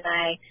mission. And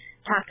I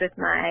talked with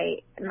my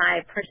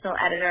personal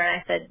editor,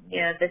 and I said,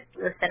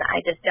 listen,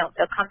 I just don't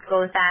feel comfortable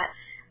with that.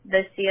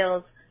 The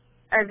seals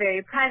are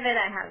very private.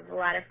 I have a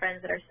lot of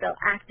friends that are still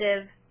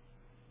active.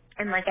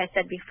 And like I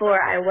said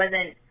before,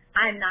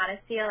 I'm not a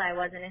SEAL. I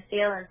wasn't a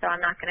SEAL, and so I'm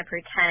not going to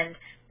pretend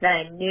that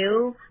I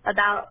knew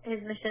about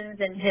his missions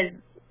and his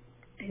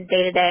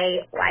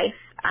day-to-day life,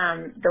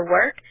 the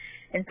work.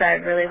 And so I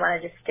really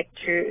want to just stay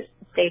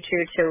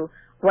true to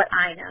what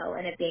I know,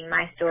 and it being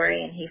my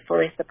story, and he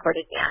fully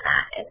supported me on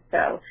that. And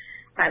so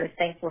I was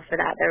thankful for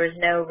that. There was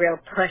no real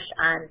push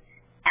on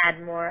add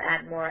more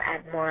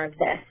of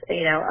this,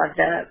 of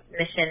the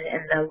mission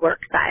and the work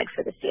side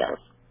for the SEALs.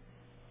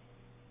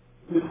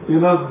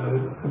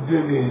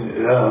 Jimmy,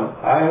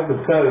 I have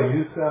to tell you,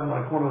 you sound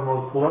like one of the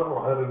most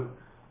level-headed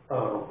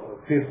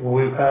people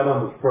we've had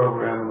on this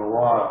program in a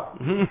while.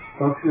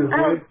 Don't you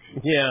agree?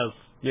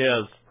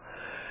 Yes.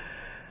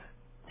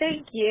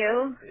 Thank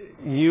you.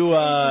 Thank you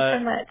so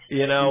much.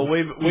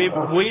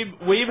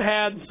 We've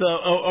had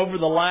over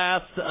the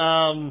last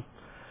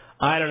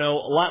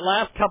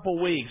last couple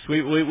weeks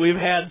we've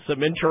had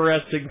some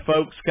interesting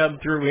folks come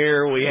through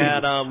here. We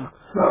had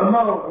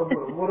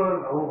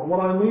what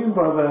I mean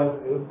by that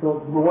is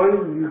the way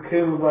that you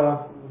came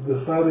about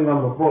deciding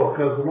on the book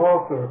as an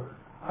author.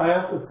 I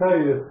have to tell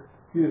you,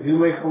 you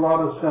make a lot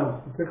of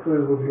sense,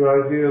 particularly with your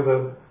idea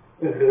that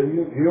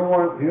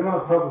you're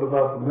not talking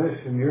about the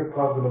mission, you're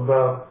talking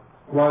about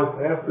life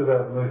after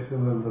that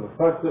mission and the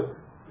effect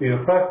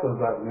of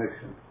that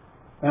mission.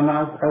 And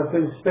I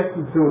think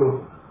sticking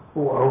to it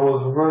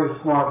was a very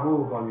smart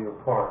move on your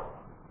part.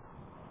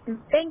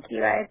 Thank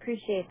you. I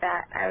appreciate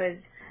that. I was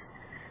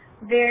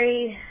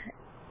very,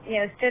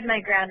 stood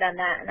my ground on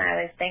that, and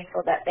I was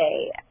thankful that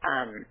they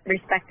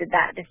respected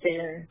that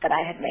decision that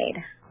I had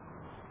made.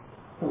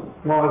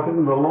 Well, I think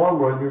in the long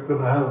run, you're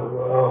going to have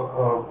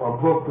a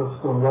book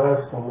that's going to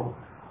last a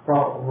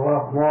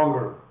lot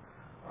longer.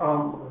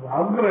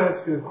 I'm going to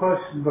ask you a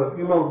question, but,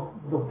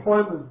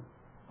 deployment,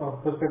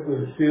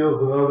 particularly SEALs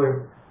and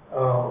other,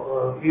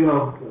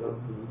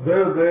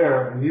 they're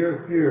there and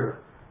you're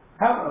here.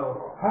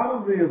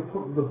 How do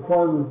the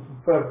deployments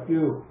affect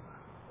you?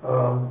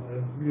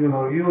 You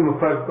in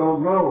effect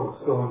don't know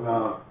what's going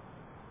on.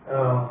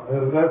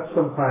 And that's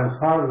sometimes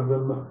harder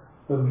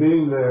than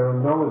being there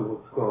and knowing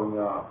what's going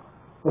on.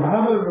 But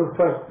how does it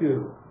affect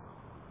you?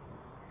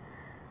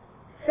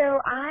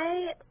 So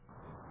I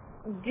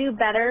do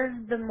better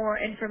the more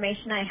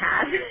information I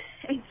have.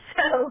 And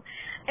so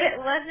it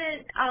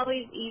wasn't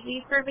always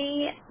easy for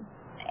me.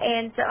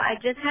 And so I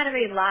just had to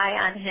rely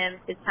on him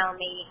to tell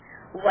me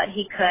what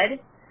he could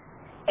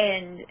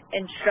and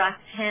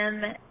trust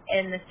him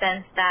in the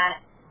sense that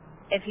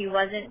if he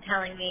wasn't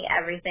telling me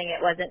everything,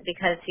 it wasn't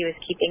because he was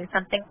keeping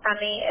something from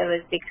me. It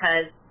was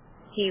because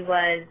he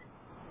was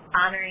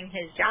honoring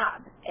his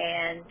job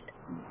and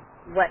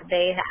what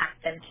they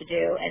asked him to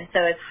do. And so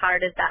as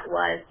hard as that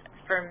was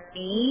for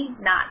me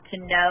not to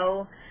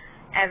know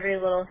every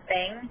little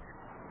thing,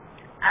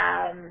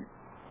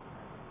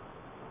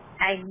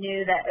 I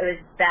knew that it was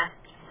best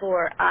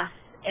for us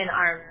in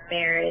our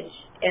marriage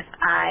if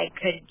I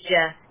could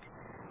just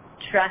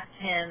trust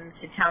him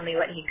to tell me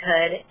what he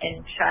could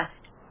and trust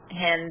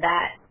him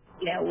that,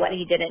 what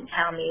he didn't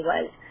tell me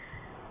was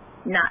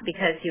not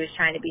because he was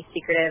trying to be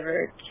secretive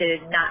or to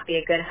not be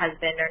a good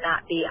husband or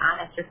not be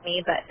honest with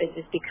me, but it's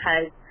just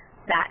because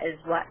that is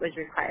what was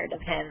required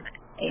of him,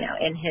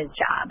 in his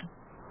job.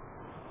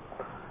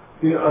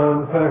 If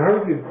I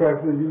heard you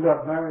correctly, you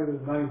got married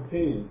at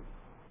 19.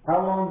 How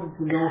long did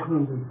you know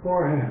him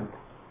beforehand?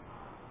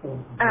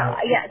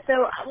 Yeah, so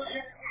I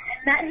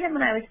met him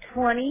when I was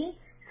 20,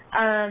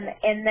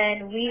 and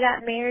then we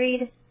got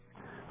married.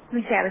 Let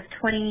me see, I was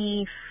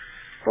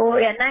 24.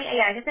 Yeah,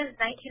 I guess I was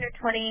 19 or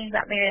 20.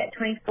 Got married at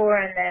 24,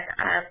 and then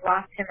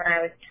lost him when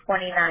I was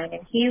 29.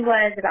 And he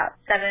was about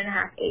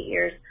 7.5, 8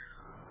 years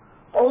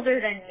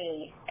older than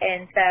me.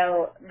 And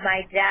so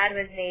my dad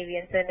was Navy,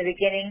 and so in the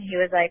beginning he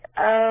was like,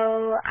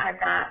 "Oh, I'm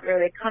not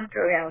really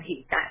comfortable." You know,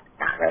 he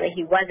not really.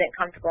 He wasn't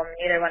comfortable.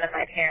 Neither one of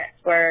my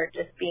parents were,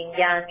 just being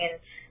young and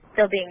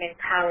still being in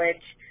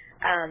college.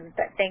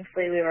 But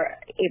thankfully we were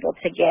able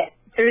to get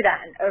through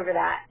that and over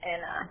that,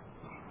 and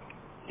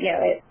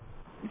it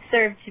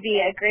served to be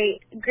a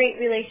great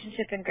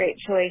relationship and great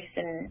choice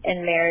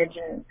in marriage,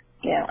 and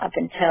up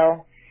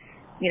until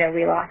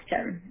we lost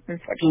him,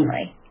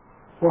 unfortunately.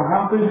 Well,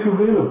 how did you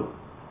meet him?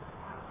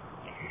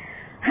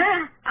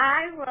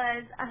 I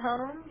was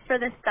home for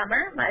the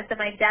summer. So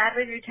my dad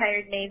was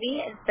retired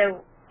Navy, and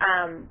so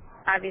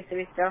obviously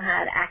we still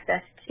had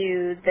access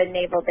to the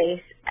naval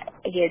base.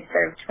 He had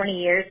served 20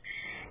 years,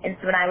 and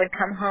so when I would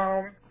come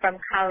home from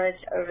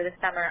college over the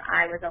summer,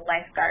 I was a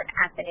lifeguard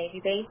at the Navy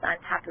base on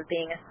top of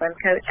being a swim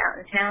coach out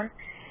in town.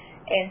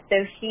 And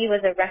so he was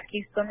a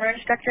rescue swimmer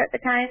instructor at the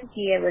time.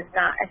 He was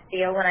not a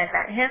SEAL when I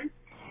met him.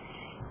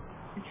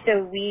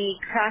 So we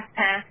crossed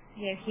paths.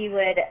 He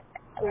would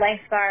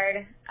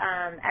lifeguard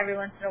every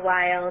once in a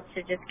while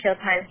to just kill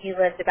time. He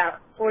lived about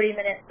 40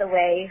 minutes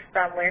away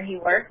from where he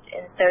worked,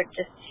 and so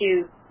just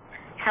to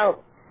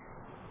help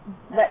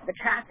let the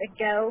traffic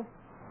go,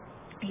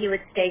 he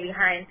would stay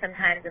behind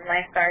sometimes and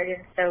lifeguard,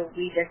 and so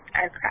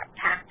our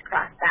paths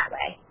crossed that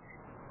way.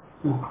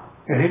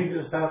 And he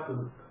just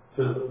happened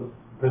to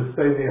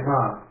stay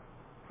behind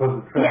for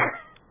the traffic.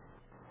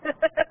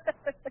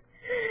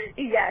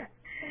 Yes.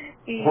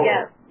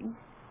 Yes.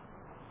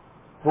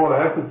 Boy,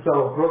 I could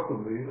sell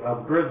a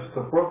bridge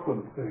to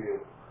Brooklyn to you.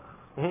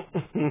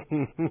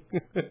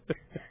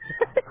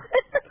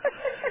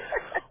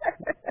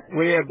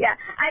 Yeah,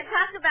 I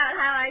talk about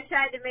how I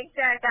tried to make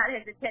sure I got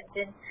his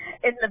attention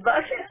in the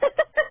book.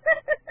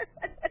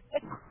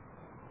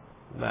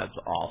 That's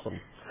awesome.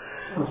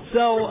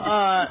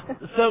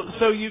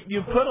 So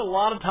you put a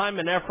lot of time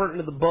and effort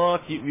into the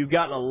book. You've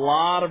gotten a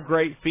lot of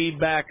great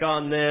feedback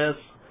on this.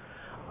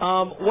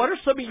 What are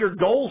some of your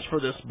goals for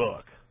this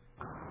book?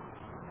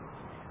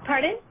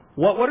 Pardon?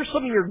 What are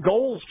some of your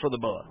goals for the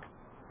book?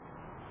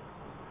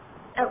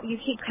 Oh, you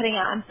keep cutting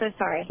out. I'm so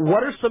sorry.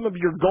 What are some of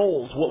your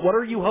goals? What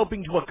are you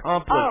hoping to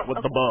accomplish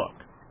with the book?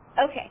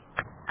 Okay.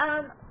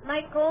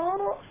 My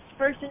goal,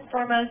 first and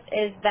foremost,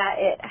 is that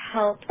if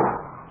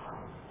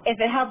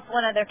it helps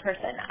one other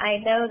person. I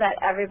know that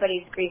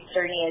everybody's grief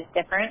journey is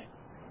different,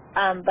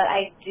 but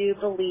I do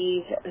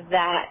believe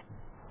that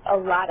a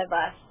lot of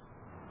us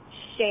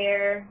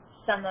share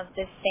some of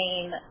the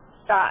same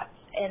thoughts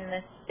and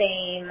the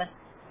same,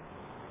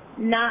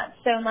 not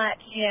so much,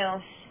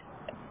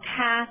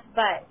 path,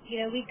 but,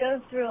 we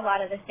go through a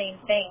lot of the same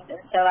things. And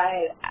so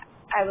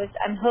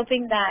I'm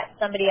hoping that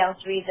somebody else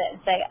reads it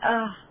and say,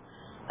 oh,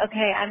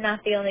 okay, I'm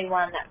not the only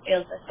one that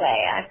feels this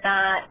way.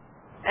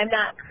 I'm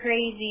not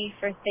crazy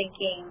for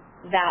thinking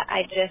that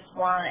I just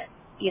want,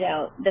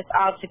 this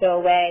all to go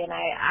away, and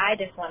I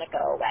just want to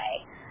go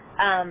away.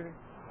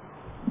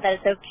 That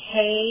it's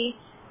okay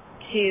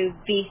to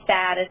be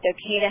sad. It's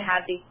okay to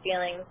have these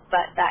feelings,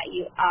 but that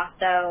you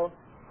also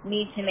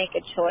need to make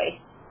a choice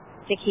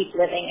to keep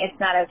living. It's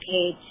not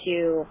okay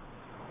to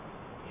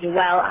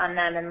dwell on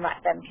them and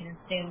let them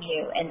consume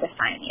you and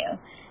define you.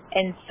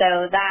 And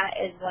so that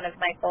is one of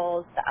my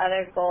goals. The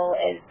other goal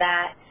is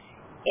that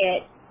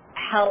it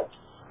helps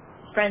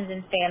friends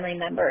and family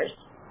members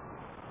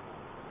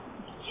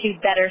to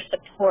better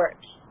support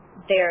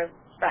their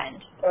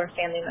friend or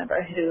family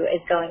member who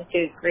is going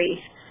through grief.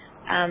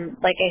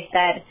 Like I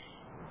said,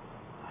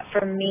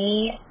 for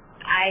me,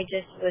 I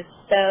just was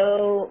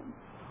so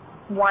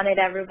wanted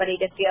everybody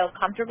to feel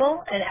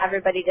comfortable and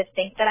everybody to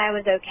think that I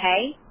was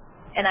okay.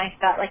 And I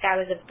felt like I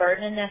was a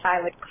burden if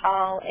I would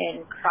call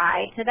and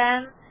cry to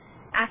them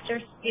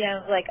after,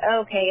 like, oh,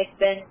 okay, it's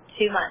been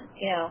 2 months,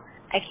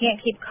 I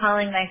can't keep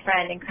calling my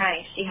friend and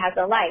crying. She has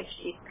a life.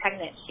 She's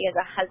pregnant. She has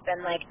a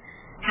husband. Like,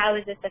 how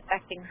is this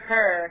affecting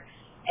her?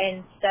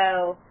 And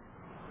so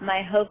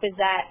my hope is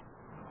that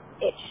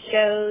it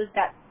shows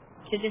that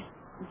to just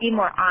be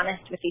more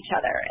honest with each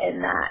other,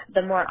 and that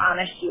the more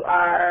honest you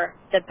are,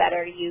 the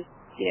better you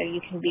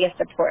can be a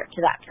support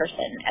to that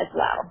person as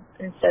well.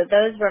 And so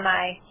those were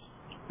my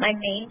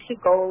main 2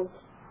 goals,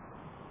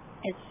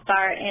 is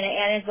start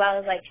and as well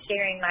as like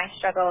sharing my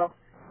struggle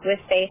with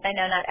faith. I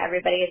know not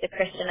everybody is a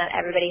Christian, not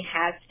everybody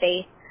has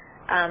faith,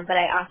 but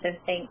I also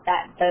think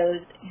that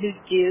those who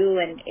do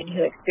and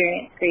who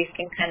experience grief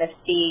can kind of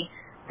see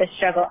the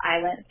struggle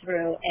I went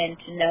through, and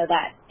to know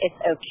that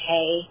it's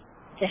okay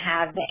to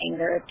have the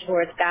anger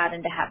towards God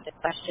and to have the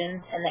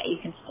questions, and that you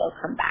can still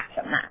come back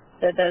from that.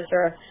 So those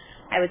are,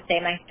 I would say,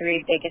 my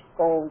 3 biggest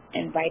goals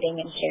in writing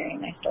and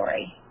sharing my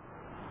story.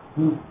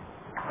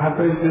 I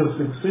think you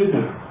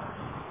succeeded.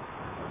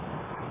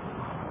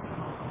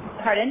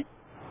 Pardon?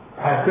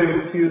 I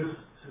think you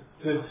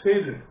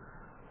succeeded.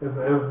 If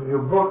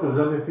your book is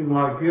anything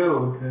like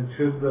you, it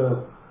should,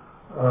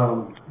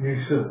 you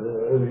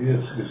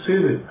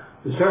succeeded.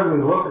 You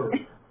certainly look at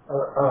it.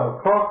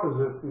 Talk as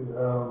if you,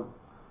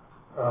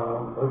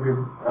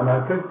 and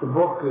I think the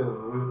book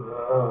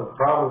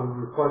probably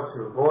reflects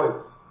your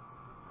voice.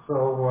 So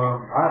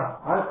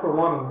I for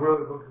one, am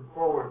really looking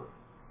forward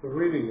to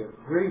reading it.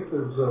 Grief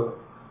is a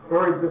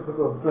very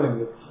difficult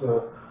thing. It's,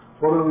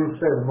 what do we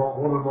say,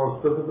 one of the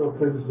most difficult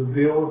things to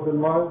deal with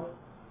in life?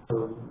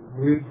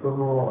 Grief from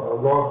a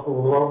loss of a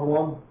loved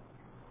one.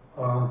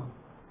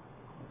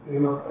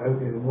 And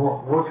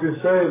what you're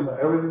saying,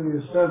 everything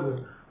you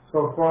said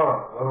so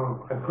far,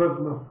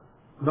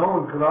 no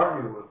one could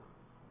argue with.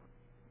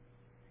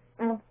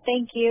 Well,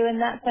 thank you, and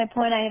that's my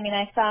point.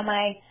 I saw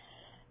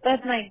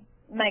both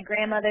my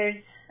grandmothers.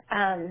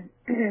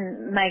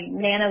 My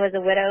Nana was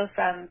a widow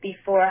from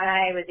before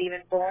I was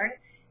even born,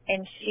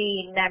 and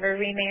she never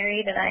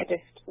remarried, and I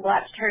just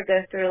watched her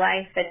go through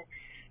life, and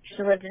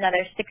she lived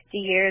another 60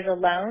 years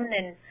alone,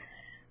 and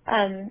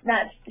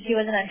she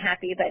wasn't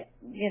unhappy, but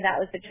that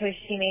was the choice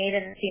she made,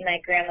 and see my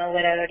grandma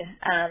widowed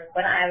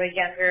when I was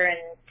younger,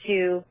 and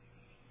to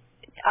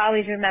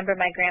always remember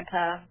my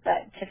grandpa,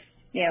 but to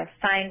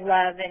find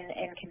love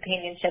and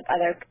companionship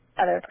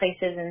other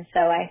places. And so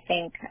I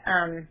think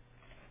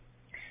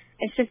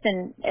it's just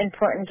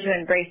important to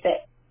embrace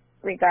it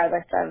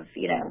regardless of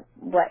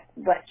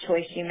what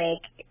choice you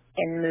make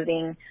in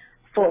moving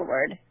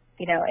forward,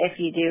 if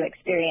you do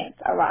experience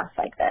a loss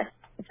like this,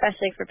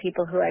 especially for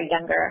people who are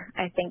younger.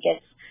 I think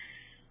it's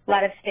a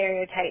lot of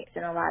stereotypes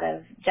and a lot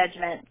of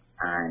judgment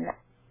on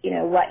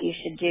what you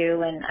should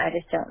do, and I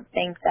just don't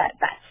think that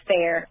that's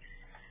fair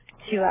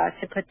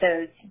to put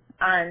those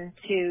on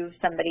to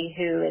somebody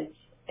who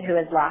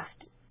has lost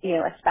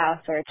a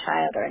spouse or a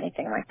child or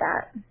anything like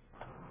that.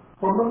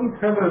 Well, let me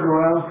turn it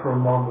around for a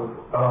moment.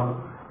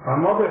 My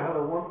mother had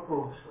a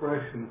wonderful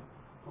expression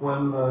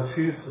when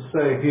she used to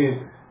say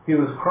he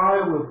was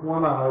crying with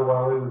one eye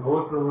while he was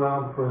looking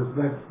around for his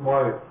next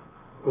wife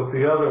with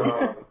the other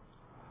eye.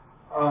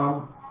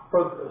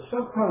 But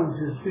sometimes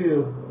you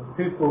see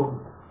people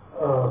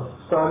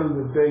starting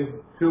to date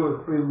 2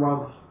 or 3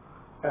 months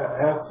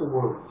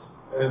afterwards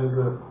and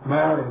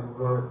marrying.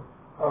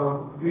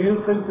 Do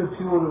you think that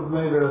you would have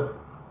made a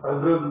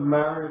good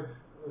marriage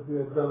if you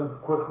had done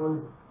it quickly?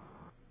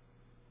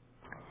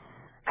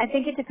 I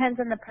think it depends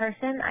on the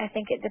person. I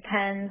think it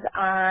depends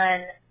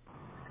on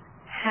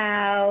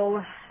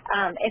how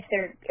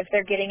if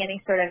they're getting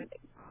any sort of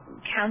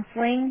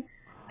counseling.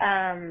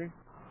 I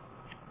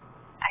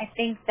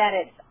think that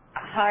it's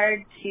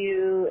hard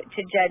to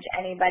judge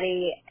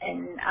anybody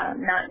and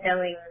not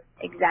knowing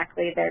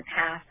exactly their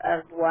path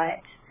of what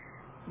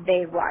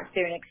they've walked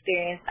through and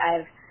experienced.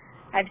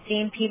 I've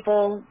seen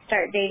people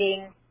start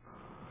dating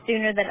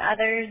sooner than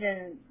others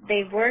and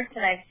they've worked,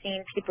 and I've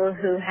seen people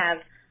who have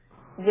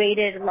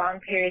waited long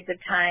periods of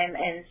time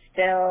and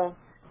still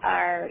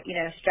are,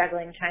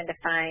 struggling trying to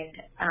find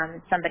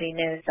somebody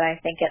new. So I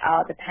think it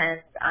all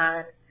depends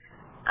on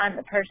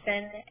the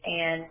person,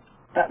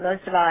 but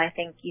most of all, I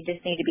think you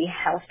just need to be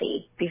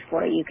healthy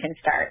before you can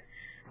start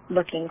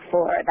looking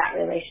for that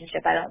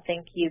relationship. I don't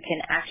think you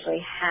can actually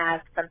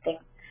have something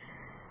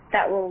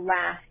that will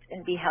last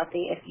and be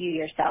healthy if you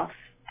yourself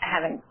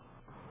haven't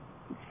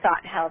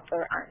sought help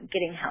or aren't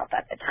getting help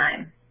at the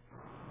time.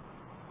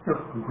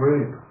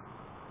 Great.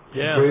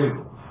 Yeah. Great.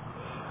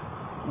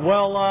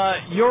 Well,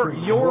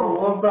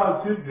 what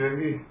about you,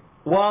 Jiggy?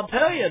 Well, I'll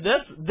tell you,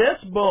 this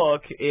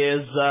book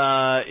is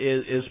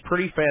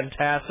pretty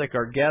fantastic.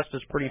 Our guest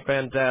is pretty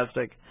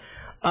fantastic.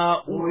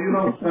 Well, you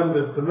don't send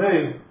it to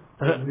me.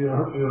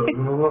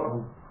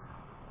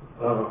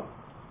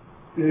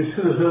 You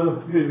should have sent it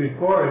to me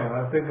beforehand.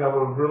 I think I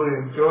would have really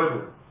enjoyed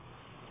it.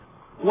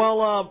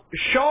 Well,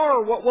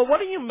 Char, what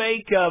do you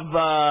make of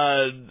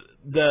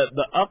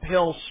the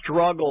uphill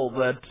struggle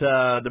that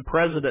the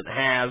president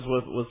has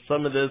with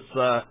some of this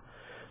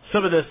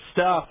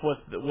stuff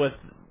with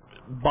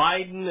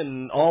Biden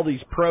and all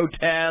these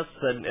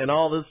protests and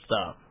all this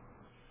stuff?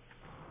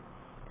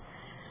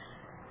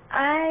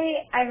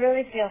 I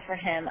really feel for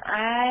him.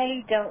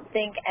 I don't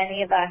think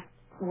any of us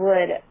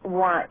would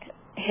want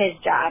his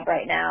job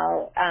right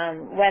now,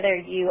 whether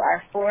you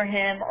are for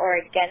him or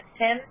against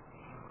him.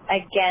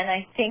 Again,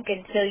 I think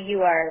until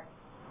you are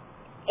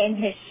in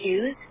his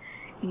shoes,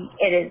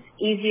 it is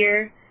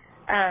easier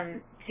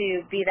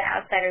to be the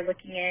outsider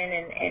looking in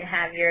and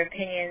have your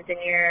opinions and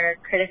your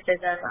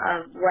criticism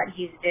of what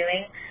he's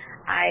doing.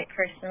 I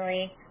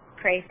personally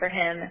pray for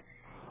him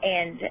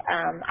and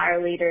our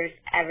leaders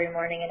every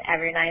morning and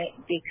every night,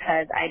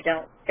 because I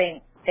don't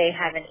think they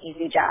have an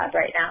easy job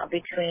right now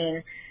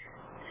between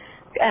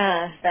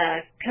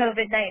the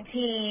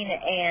COVID-19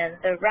 and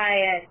the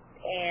riots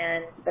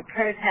and the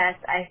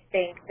protests. I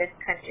think this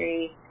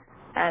country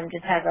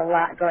just has a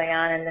lot going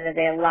on, and there's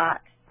a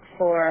lot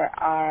for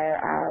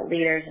our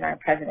leaders and our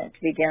president to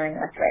be dealing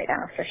with right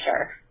now, for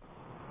sure.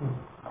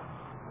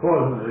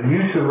 Well,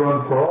 you should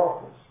run for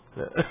office.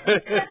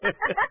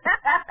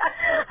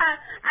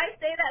 I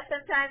say that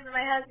sometimes, and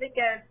my husband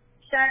goes,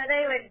 Char,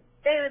 they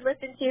would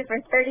listen to you for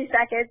 30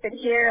 seconds and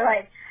hear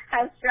like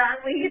how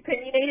strongly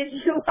opinionated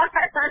you are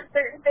on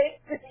certain things,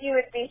 and you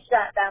would be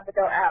shot out the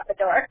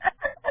door.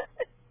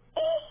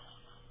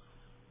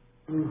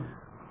 You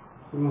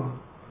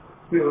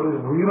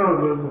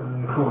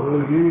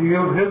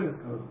hit it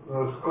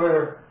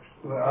square.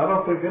 I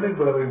don't think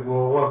anybody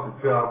will want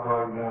the job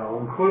right now,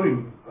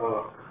 including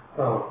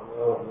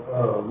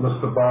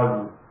Mr.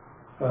 Biden.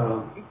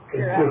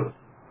 It's just,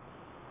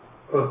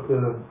 but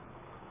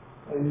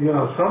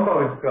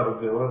somebody's got to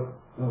do it.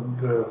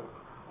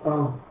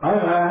 And I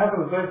happen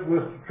to think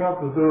Mr. Trump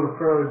is doing a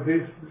fairly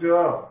decent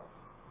job.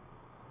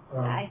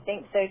 I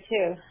think so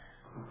too.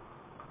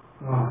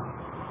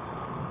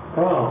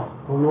 Well,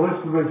 at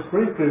least the big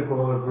street people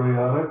will agree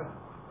on it.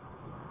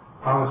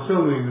 I'm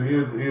assuming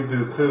you do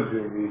too,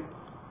 Jiggy.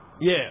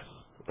 Yes.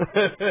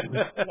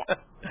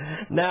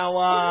 Now,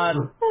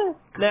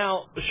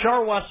 Char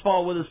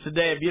Westfall with us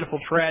today, A Beautiful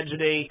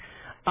Tragedy.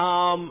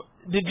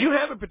 Did you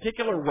have a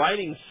particular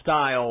writing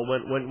style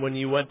when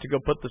you went to go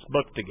put this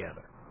book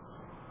together?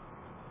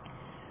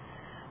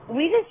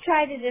 We just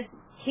tried to just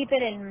keep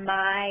it in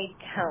my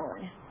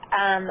tone.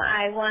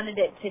 I wanted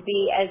it to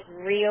be as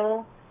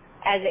real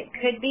as it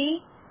could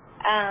be,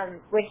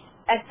 which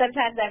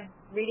sometimes I'm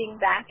reading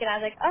back and I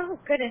was like, oh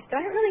goodness, do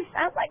I really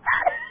sound like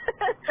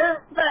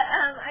that? But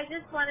I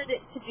just wanted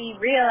it to be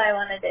real. I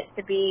wanted it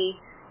to be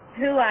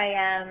who I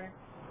am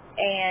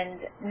and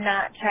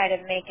not try to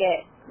make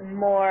it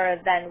more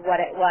than what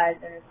it was.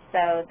 And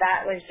so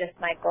that was just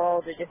my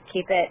goal, to just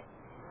keep it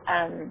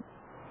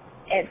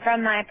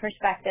from my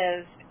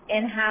perspective,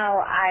 in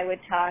how I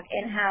would talk,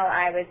 in how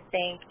I would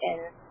think.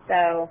 And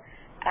so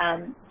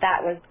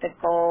that was the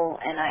goal,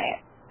 and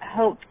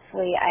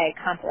hopefully I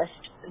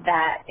accomplished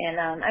that. And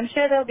I'm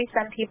sure there'll be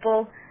some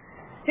people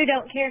who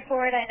don't care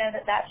for it. I know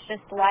that that's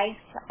just life.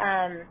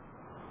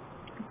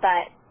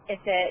 But if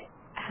it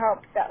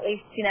helps at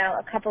least,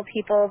 a couple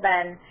people,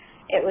 then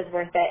it was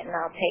worth it, and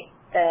I'll take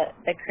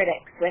the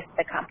critics with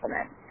the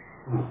compliments.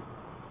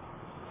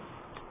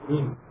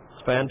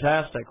 It's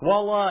fantastic.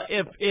 Well,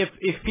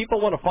 if people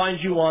want to find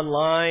you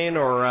online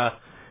or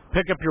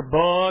pick up your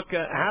book,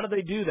 how do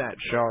they do that,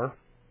 Char?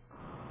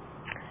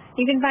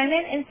 You can find me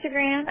on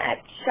Instagram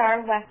at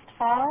Char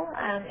Westfall.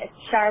 It's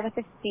Char with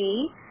a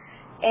C.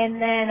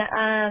 And then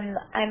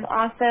I'm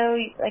also,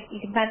 you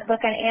can find the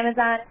book on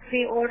Amazon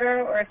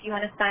pre-order, or if you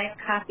want a signed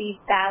copy,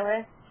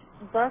 Ballast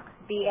Books,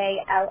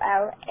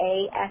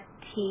 BALLAST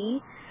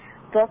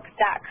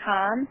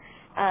books.com.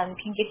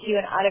 Can get you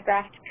an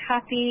autographed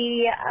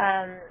copy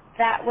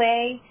that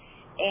way.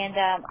 And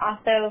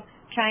also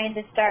trying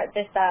to start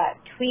this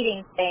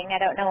tweeting thing. I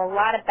don't know a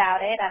lot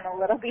about it. I'm a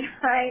little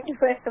behind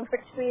with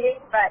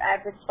tweeting, but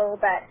I've been told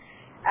that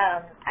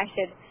I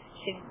should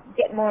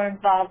get more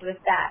involved with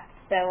that.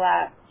 So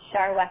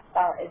Char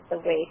Westfall is the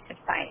way to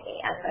find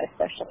me on most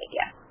social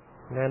media.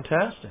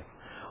 Fantastic.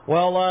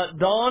 Well,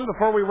 Dawn,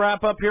 before we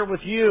wrap up here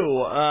with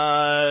you,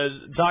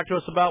 talk to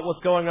us about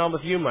what's going on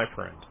with you, my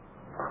friend.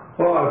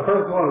 Well, I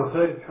first want to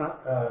say,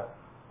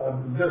 I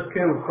just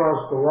came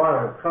across the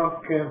wire.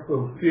 Trump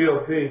canceled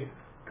GOP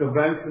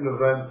convention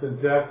events in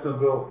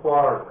Jacksonville,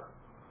 Florida.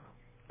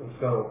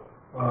 So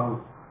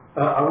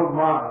I would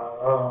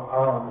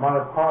my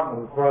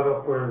apartment is right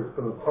up where he's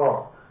going to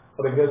talk,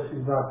 but I guess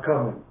he's not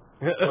coming.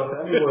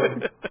 But anyway,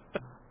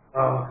 I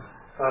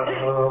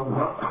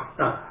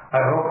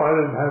hope I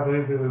didn't have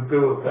anything to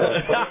do with that.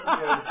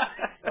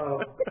 But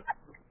anyway,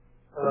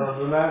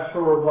 the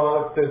National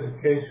Robotics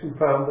Education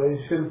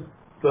Foundation,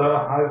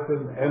 the-nref.org,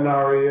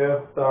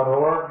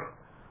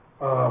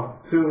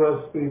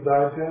 2SB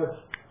Digest,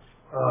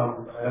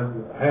 and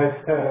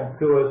hashtag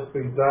 2SB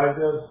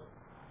Digest,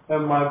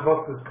 and my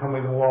book is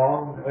coming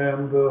along.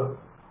 And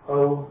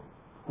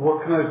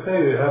what can I say?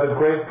 You had a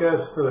great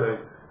guest today,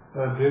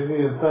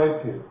 Jimmy, and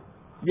thank you.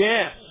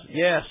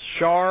 Yes,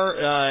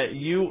 Char,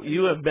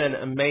 you have been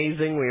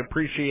amazing. We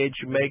appreciate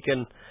you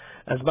making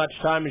as much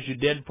time as you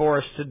did for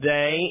us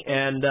today,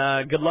 and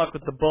good luck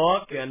with the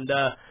book. And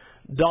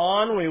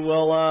Dawn,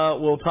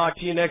 we'll talk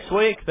to you next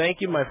week.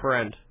 Thank you, my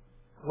friend.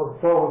 Look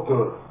forward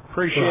to it.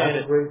 Appreciate it.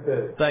 Have a great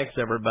day. Thanks,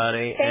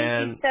 everybody.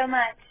 Thank you so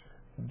much.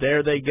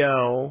 There they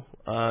go,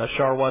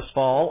 Char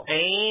Westfall,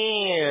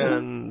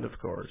 and of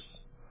course,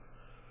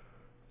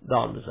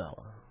 Don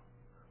Mazzella.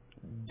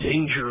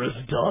 Dangerous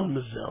Don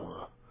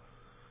Mazzella.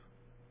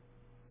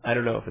 I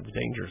don't know if it's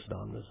Dangerous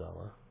Don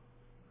Mazzella.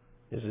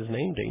 Is his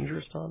name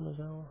Dangerous Don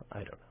Mazzella? I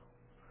don't know.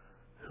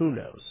 Who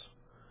knows?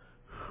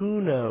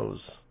 Who knows?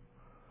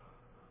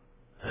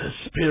 A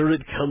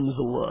spirit comes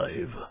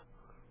alive.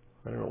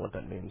 I don't know what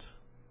that means.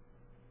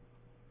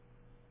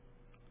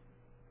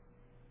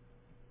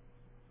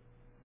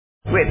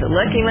 With the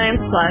Lucky Land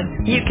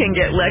Slots, you can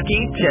get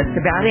lucky just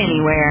about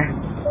anywhere.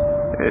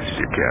 This is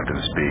your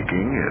captain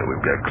speaking.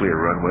 We've got clear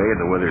runway and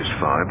the weather's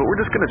fine, but we're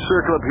just going to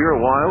circle up here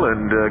a while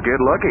and get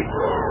lucky.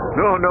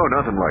 No,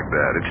 nothing like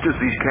that. It's just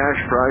these cash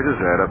prizes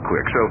add up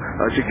quick. So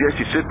I suggest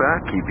you sit back,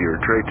 keep your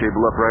tray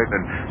table upright,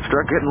 and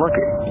start getting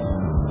lucky.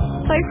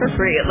 Play for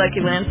free at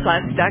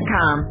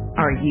LuckyLandSlots.com.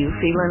 Are you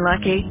feeling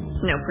lucky?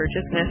 No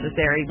purchase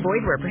necessary.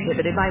 Void where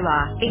prohibited by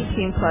law.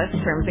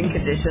 18+ terms and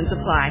conditions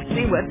apply.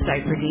 See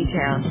website for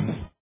details.